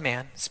Son of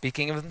Man,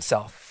 speaking of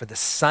himself, for the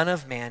Son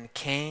of Man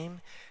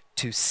came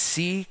to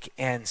seek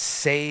and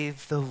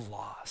save the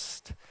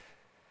lost.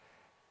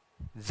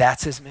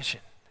 That's his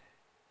mission.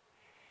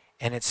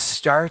 And it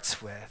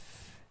starts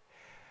with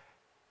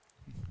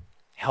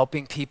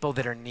helping people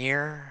that are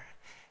near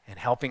and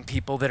helping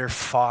people that are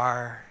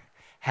far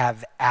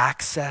have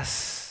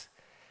access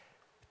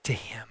to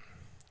him,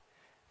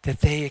 that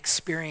they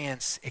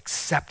experience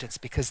acceptance,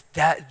 because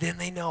then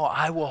they know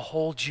I will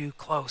hold you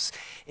close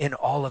in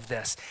all of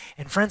this.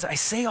 And friends, I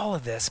say all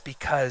of this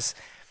because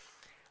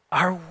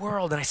our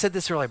world, and I said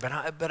this earlier,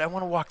 but I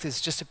want to walk this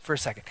just for a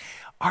second.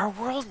 Our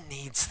world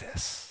needs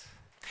this.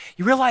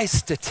 You realize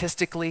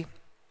statistically,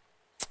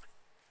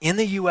 in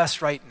the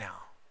US right now,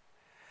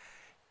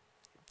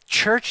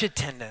 church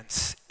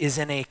attendance is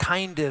in a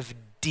kind of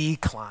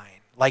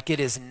decline like it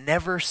is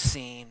never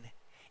seen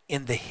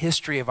in the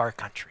history of our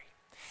country.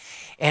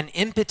 And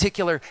in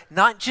particular,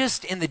 not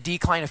just in the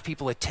decline of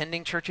people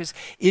attending churches,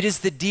 it is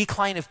the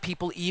decline of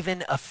people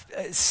even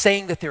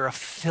saying that they're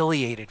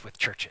affiliated with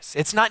churches.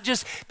 It's not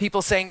just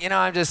people saying,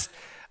 I'm just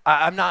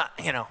not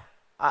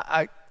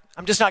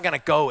going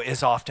to go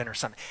as often or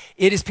something.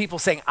 It is people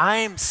saying,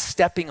 I'm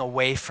stepping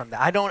away from that.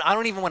 I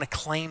don't even want to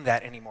claim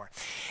that anymore.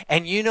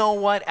 And you know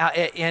what?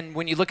 And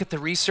when you look at the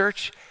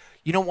research,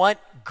 you know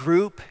what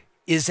group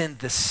is in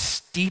the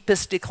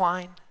steepest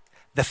decline,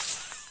 the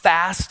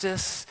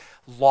fastest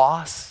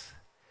loss?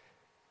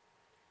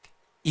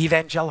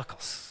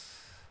 Evangelicals.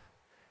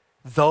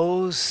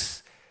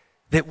 Those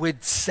that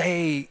would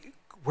say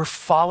we're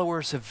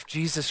followers of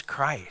Jesus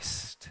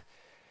Christ.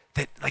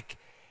 And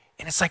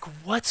it's like,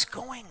 what's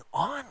going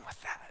on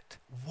with that?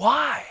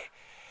 Why?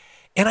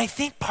 And I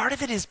think part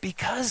of it is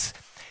because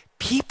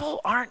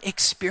people aren't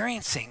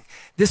experiencing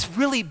this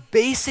really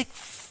basic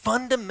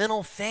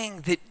fundamental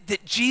thing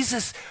that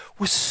Jesus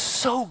was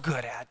so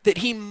good at, that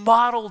he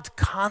modeled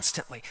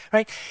constantly,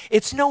 right?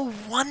 It's no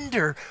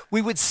wonder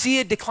we would see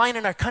a decline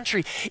in our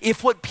country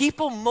if what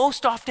people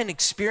most often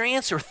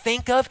experience or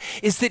think of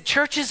is that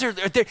churches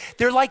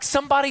they're like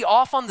somebody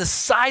off on the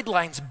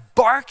sidelines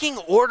barking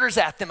orders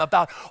at them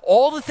about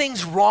all the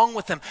things wrong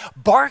with them,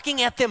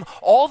 barking at them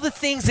all the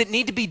things that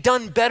need to be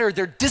done better,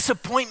 their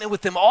disappointment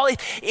with them.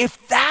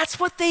 If that's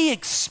what they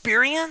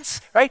experience,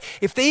 right?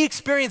 If they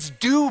experience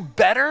do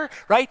better,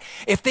 right?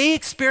 If they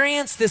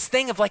experience this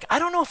thing of like, I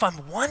don't know if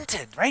I'm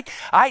wanted, right?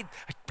 I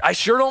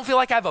sure don't feel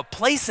like I have a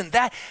place in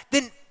that,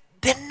 then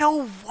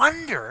no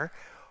wonder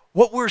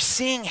what we're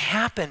seeing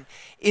happen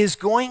is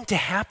going to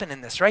happen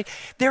in this, right?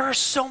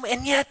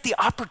 And yet the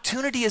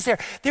opportunity is there.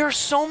 There are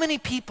so many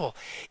people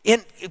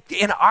in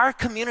our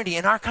community,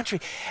 in our country,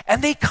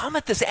 and they come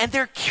at this and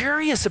they're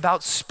curious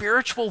about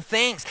spiritual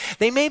things.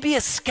 They may be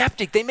a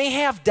skeptic, they may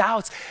have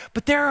doubts,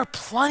 but there are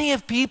plenty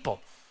of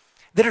people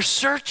that are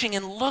searching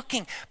and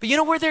looking. But you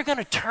know where they're going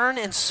to turn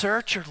and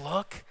search or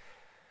look?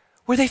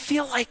 Where they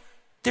feel like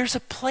there's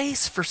a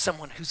place for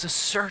someone who's a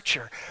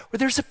searcher, where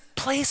there's a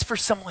place for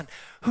someone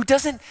who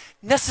doesn't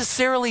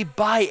necessarily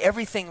buy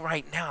everything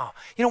right now.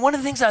 You know, one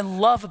of the things I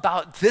love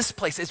about this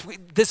place is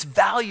this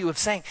value of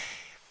saying,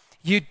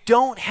 you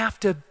don't have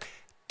to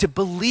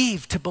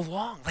believe to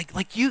belong.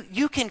 Like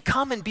you can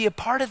come and be a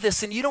part of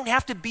this, and you don't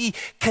have to be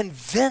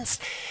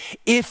convinced.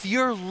 If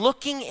you're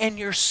looking and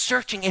you're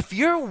searching, if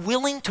you're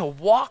willing to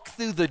walk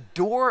through the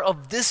door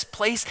of this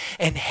place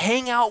and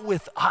hang out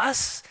with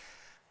us,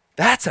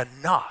 that's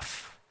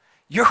enough.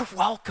 You're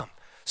welcome.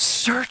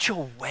 Search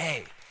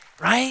away,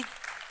 right?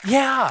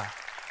 Yeah.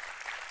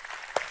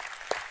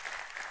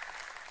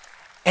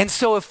 And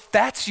so if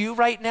that's you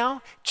right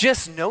now,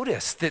 just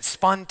notice that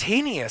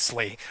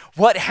spontaneously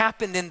what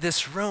happened in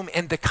this room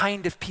and the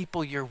kind of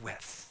people you're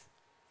with.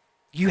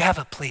 You have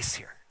a place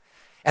here.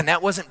 And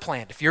that wasn't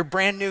planned. If you're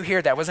brand new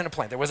here, that wasn't a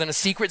plan. There wasn't a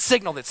secret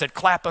signal that said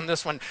clap on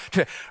this one,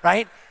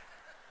 right?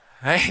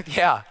 Right?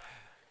 Yeah.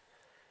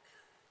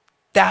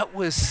 That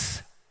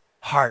was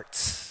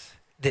hearts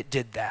that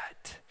did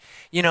that.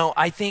 You know,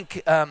 I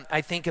think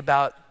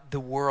about the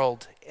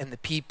world and the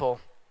people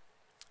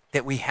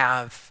that we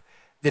have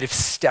that have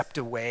stepped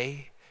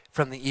away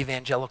from the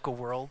evangelical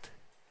world,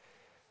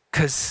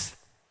 because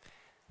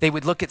they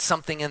would look at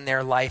something in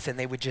their life and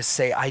they would just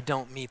say, I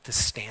don't meet the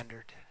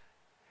standard,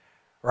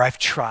 or I've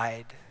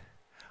tried,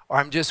 or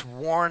I'm just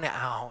worn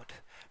out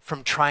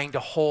from trying to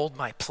hold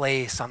my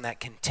place on that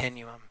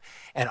continuum.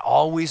 and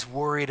always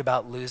worried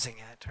about losing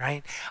it,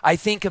 right? I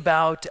think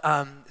about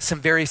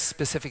some very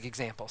specific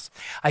examples.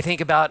 I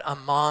think about a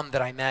mom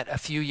that I met a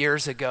few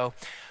years ago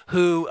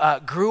who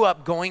grew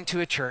up going to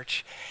a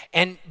church,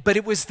 but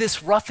it was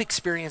this rough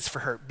experience for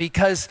her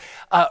because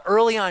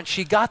early on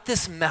she got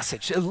this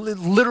message. It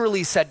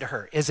literally said to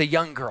her as a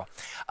young girl,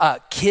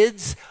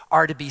 kids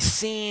are to be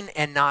seen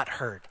and not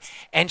heard.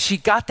 And she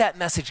got that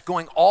message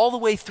going all the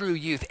way through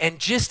youth, and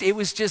it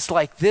was just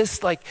like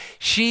this, like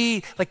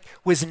she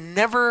was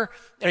never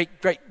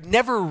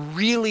never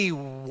really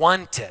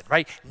wanted,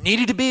 right?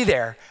 Needed to be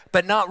there,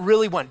 but not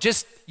really wanted.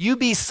 Just you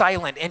be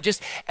silent,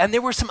 and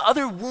there were some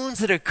other wounds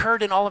that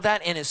occurred in all of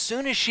that. And as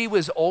soon as she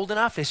was old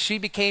enough, as she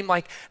became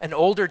like an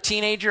older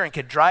teenager and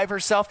could drive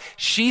herself,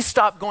 she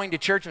stopped going to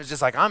church and was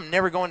just like, I'm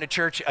never going to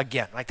church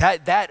again. Like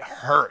that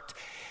hurt.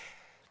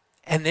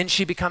 And then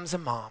she becomes a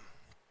mom,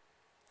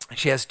 and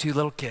she has 2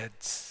 little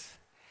kids.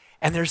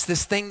 And there's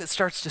this thing that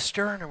starts to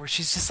stir in her where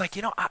she's just like,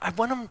 I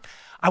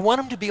want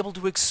them to be able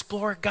to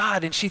explore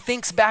God. And she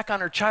thinks back on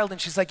her child and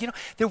she's like,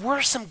 there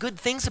were some good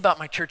things about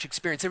my church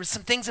experience. There were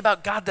some things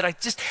about God that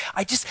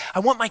I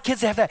want my kids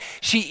to have that.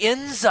 She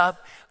ends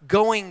up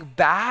going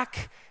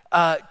back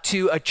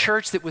to a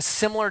church that was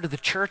similar to the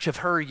church of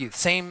her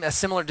youth, a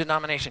similar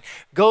denomination,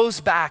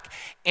 goes back,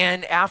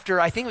 and after,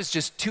 I think it was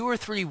just 2 or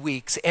 3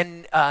 weeks,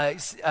 and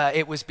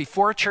it was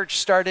before church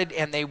started,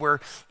 and they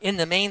were in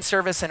the main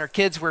service, and her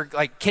kids were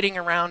like kidding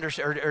around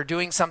or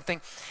doing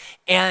something,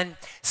 and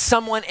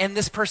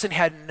this person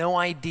had no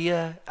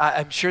idea,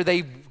 I'm sure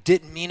they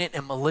didn't mean it in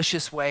a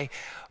malicious way,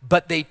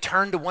 but they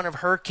turned to one of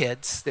her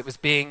kids that was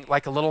being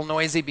like a little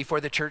noisy before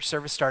the church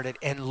service started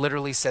and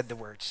literally said the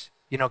words,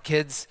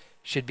 kids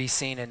should be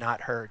seen and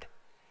not heard.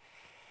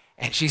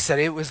 And she said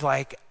it was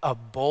like a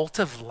bolt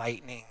of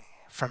lightning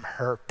from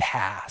her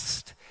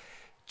past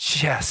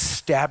just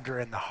stabbed her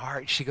in the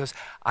heart. She goes,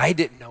 I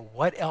didn't know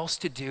what else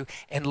to do.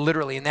 And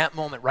literally in that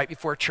moment, right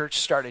before church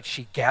started,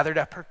 she gathered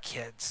up her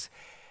kids,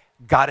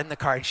 got in the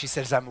car, and she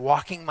says, I'm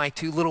walking my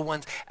 2 little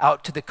ones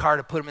out to the car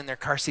to put them in their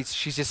car seats.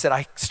 She just said,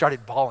 I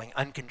started bawling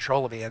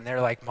uncontrollably. And they're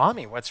like,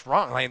 Mommy, what's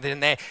wrong? Like,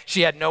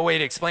 she had no way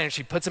to explain it.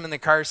 She puts them in the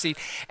car seat,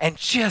 and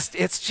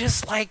it's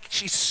just like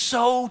she's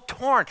so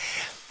torn.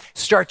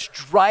 Starts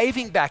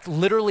driving back,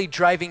 literally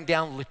driving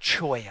down La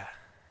Cholla,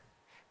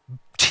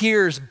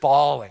 tears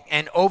bawling,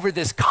 and over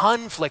this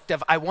conflict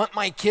of I want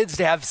my kids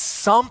to have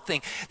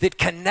something that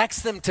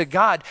connects them to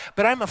God,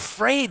 but I'm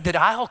afraid that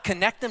I'll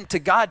connect them to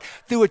God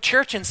through a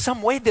church in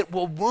some way that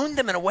will wound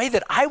them in a way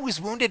that I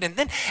was wounded.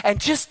 And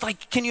just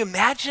like, can you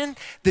imagine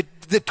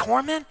the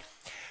torment?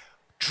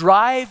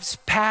 Drives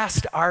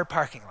past our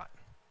parking lot,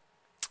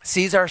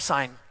 sees our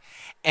sign,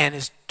 and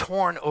is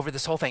torn over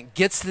this whole thing.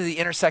 Gets to the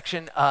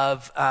intersection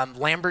of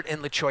Lambert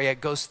and La Cholla,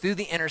 goes through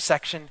the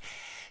intersection,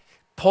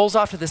 pulls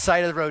off to the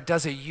side of the road,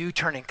 does a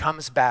U-turn, and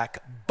comes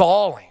back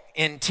bawling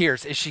in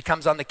tears as she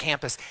comes on the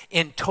campus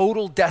in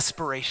total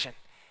desperation.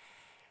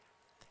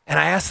 And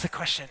I asked the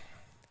question,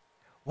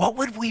 what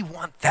would we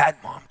want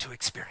that mom to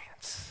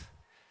experience?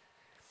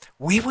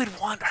 We would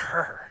want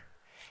her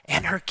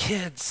and her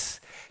kids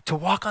to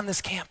walk on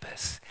this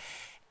campus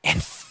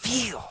and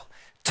feel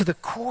to the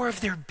core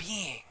of their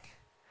being,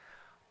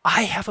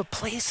 I have a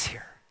place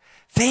here.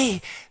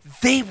 They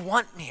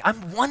want me.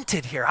 I'm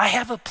wanted here. I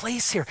have a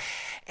place here.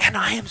 And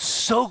I am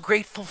so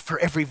grateful for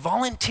every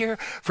volunteer,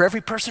 for every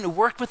person who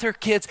worked with her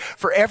kids,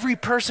 for every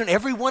person,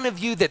 every one of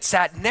you that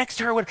sat next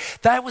to her.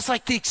 That was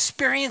like the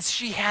experience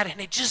she had, and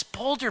it just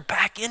pulled her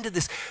back into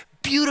this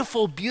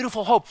beautiful,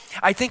 beautiful hope.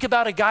 I think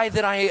about a guy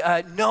that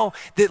I know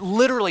that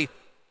literally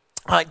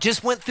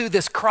just went through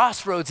this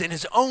crossroads in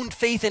his own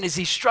faith, and as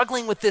he's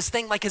struggling with this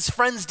thing, like his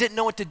friends didn't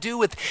know what to do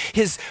with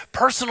his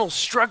personal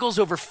struggles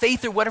over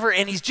faith or whatever,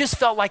 and he's just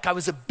felt like I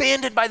was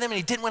abandoned by them, and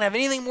he didn't want to have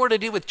anything more to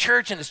do with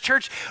church, and his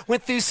church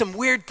went through some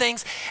weird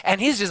things, and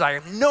he's just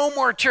like, no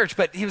more church.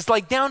 But he was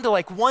like down to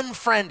like one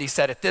friend, he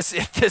said, at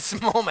this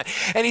moment,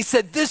 and he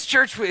said this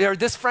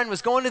friend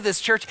was going to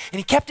this church, and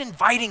he kept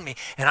inviting me,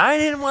 and I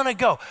didn't want to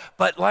go,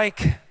 but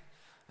like,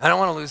 I don't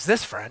want to lose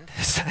this friend.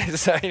 So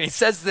he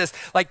says this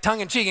like tongue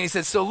in cheek, and he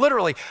says, so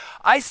literally,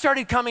 I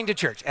started coming to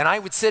church, and I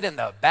would sit in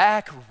the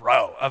back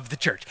row of the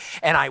church,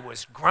 and I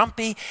was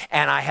grumpy,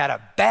 and I had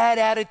a bad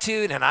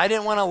attitude, and I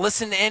didn't want to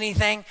listen to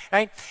anything,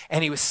 right?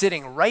 And he was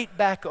sitting right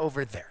back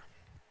over there,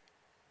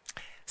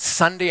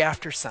 Sunday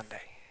after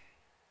Sunday.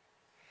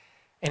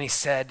 And he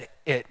said,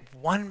 at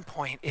one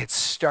point, it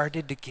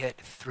started to get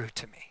through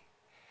to me.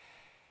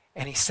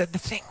 And he said the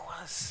thing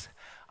was,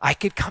 I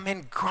could come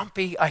in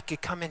grumpy, I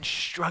could come in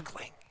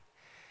struggling,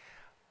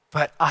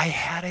 but I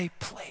had a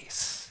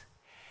place.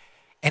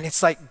 And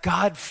it's like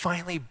God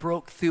finally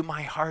broke through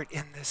my heart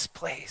in this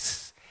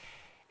place.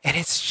 And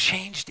it's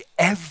changed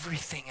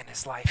everything in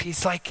his life.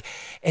 He's like,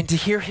 and to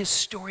hear his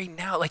story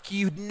now, like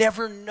you'd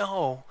never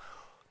know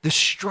the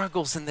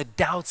struggles and the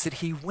doubts that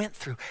he went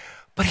through.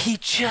 But he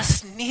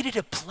just needed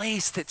a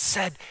place that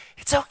said,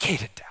 it's okay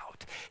to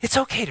doubt. It's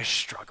okay to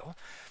struggle.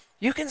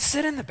 You can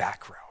sit in the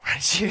back row.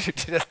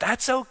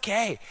 That's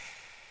okay.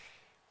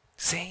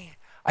 See,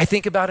 I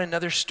think about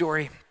another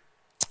story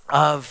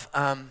of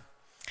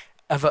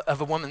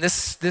a woman.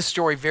 This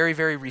story, very,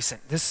 very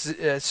recent. This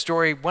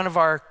story, one of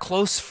our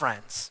close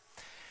friends,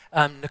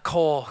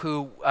 Nicole,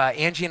 who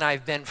Angie and I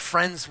have been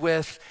friends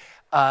with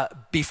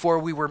before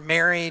we were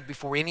married,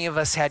 before any of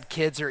us had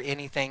kids or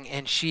anything.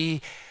 And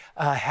she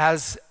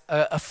has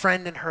a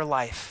friend in her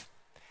life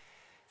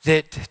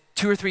that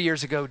 2 or 3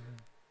 years ago,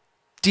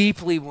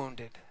 deeply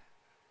wounded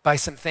by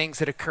some things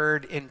that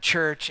occurred in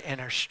church and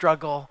her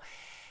struggle,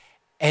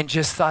 and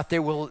just thought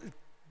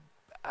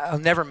I'll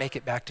never make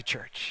it back to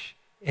church.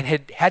 And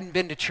hadn't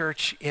been to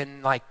church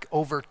in like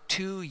over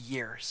 2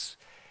 years.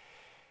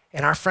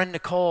 And our friend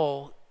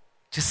Nicole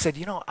just said,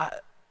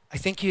 I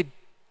think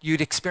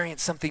you'd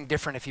experience something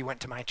different if you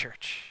went to my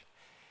church.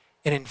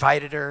 And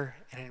invited her.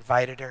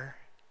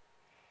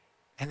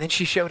 And then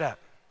she showed up.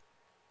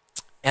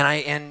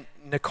 And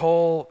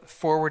Nicole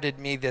forwarded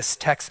me this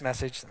text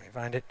message, let me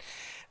find it,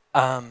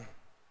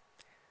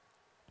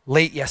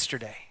 late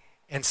yesterday,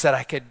 and said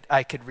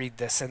I could read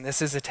this. And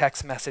this is a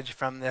text message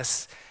from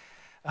this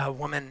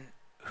woman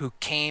who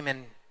came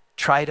and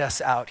tried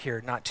us out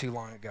here not too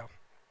long ago.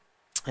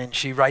 And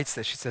she writes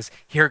this. She says,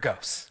 "Here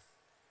goes.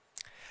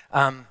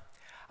 I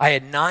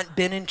had not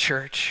been in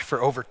church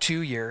for over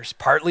 2 years,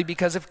 partly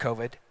because of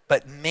COVID,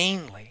 but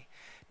mainly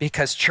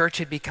because church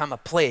had become a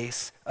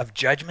place of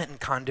judgment and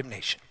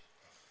condemnation.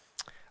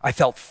 I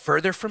felt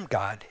further from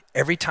God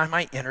every time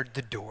I entered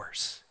the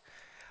doors.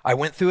 I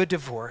went through a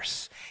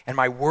divorce, and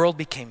my world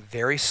became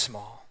very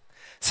small.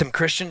 Some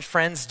Christian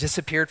friends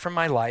disappeared from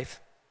my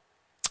life.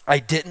 I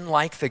didn't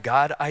like the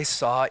God I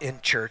saw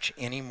in church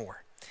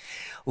anymore.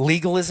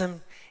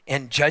 Legalism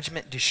and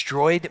judgment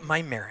destroyed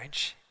my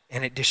marriage,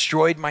 and it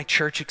destroyed my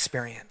church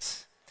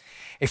experience.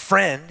 A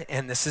friend,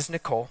 and this is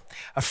Nicole,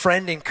 a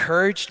friend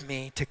encouraged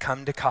me to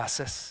come to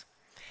Casas,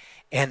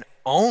 and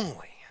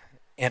only,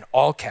 in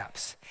all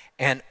caps,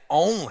 and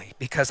only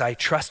because I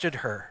trusted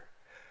her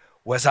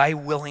was I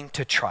willing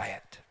to try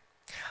it.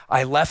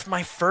 I left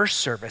my first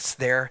service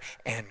there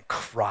and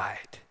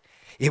cried.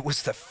 It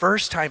was the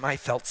first time I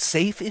felt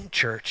safe in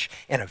church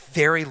in a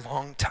very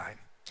long time.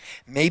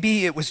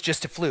 Maybe it was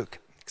just a fluke.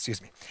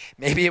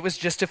 Maybe it was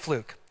just a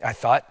fluke, I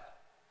thought.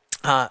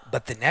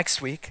 But the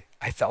next week,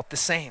 I felt the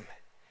same.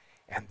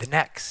 And the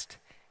next,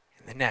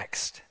 and the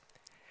next.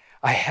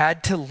 I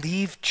had to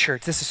leave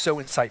church. This is so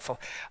insightful.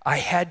 I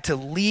had to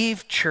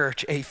leave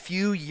church a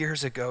few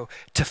years ago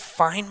to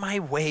find my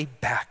way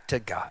back to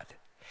God.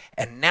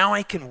 And now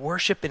I can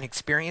worship and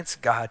experience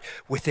God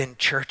within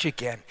church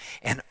again.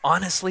 And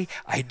honestly,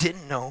 I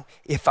didn't know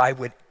if that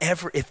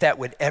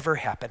would ever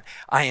happen.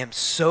 I am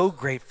so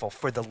grateful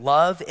for the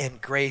love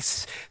and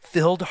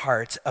grace-filled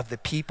hearts of the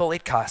people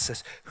at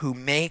Casas who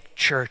make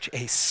church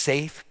a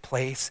safe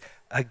place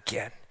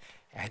again."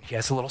 And he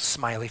has a little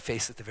smiley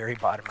face at the very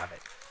bottom of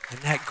it.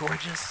 Isn't that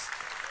gorgeous?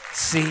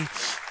 See?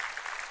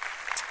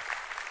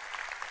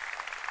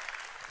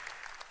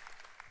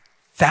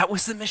 That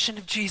was the mission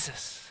of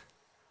Jesus.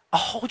 I'll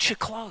hold you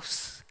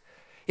close.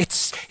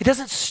 It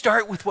doesn't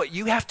start with what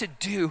you have to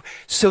do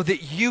so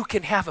that you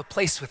can have a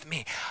place with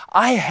me.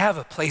 I have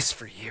a place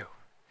for you.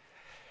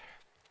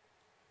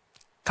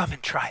 Come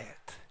and try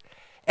it.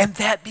 And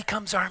that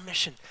becomes our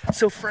mission.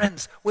 So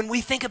friends, when we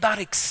think about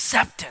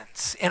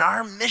acceptance in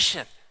our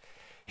mission,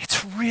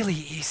 it's really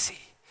easy.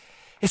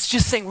 It's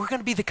just saying we're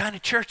going to be the kind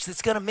of church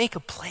that's going to make a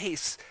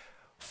place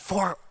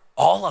for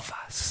all of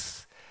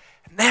us.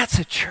 And that's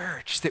a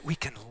church that we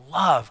can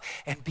love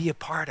and be a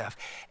part of.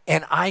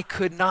 And I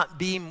could not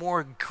be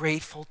more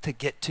grateful to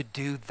get to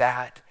do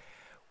that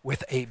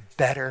with a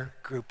better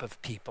group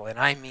of people. And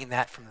I mean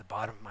that from the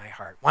bottom of my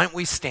heart. Why don't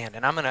we stand?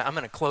 And I'm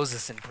gonna close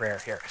this in prayer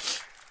here.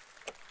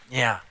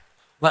 Yeah.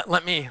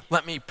 Let me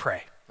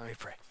pray. Let me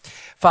pray.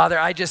 Father,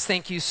 I just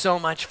thank you so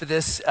much for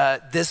this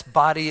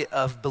body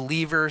of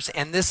believers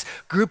and this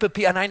group of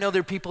people. And I know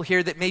there are people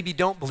here that maybe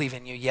don't believe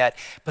in you yet,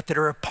 but that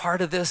are a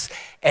part of this,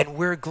 and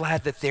we're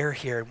glad that they're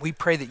here. And we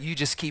pray that you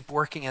just keep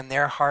working in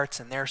their hearts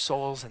and their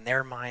souls and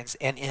their minds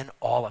and in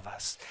all of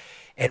us.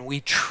 And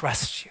we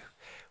trust you.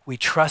 We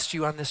trust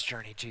you on this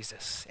journey,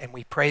 Jesus. And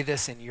we pray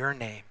this in your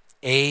name.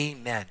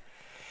 Amen.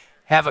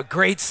 Have a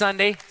great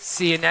Sunday.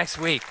 See you next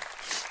week.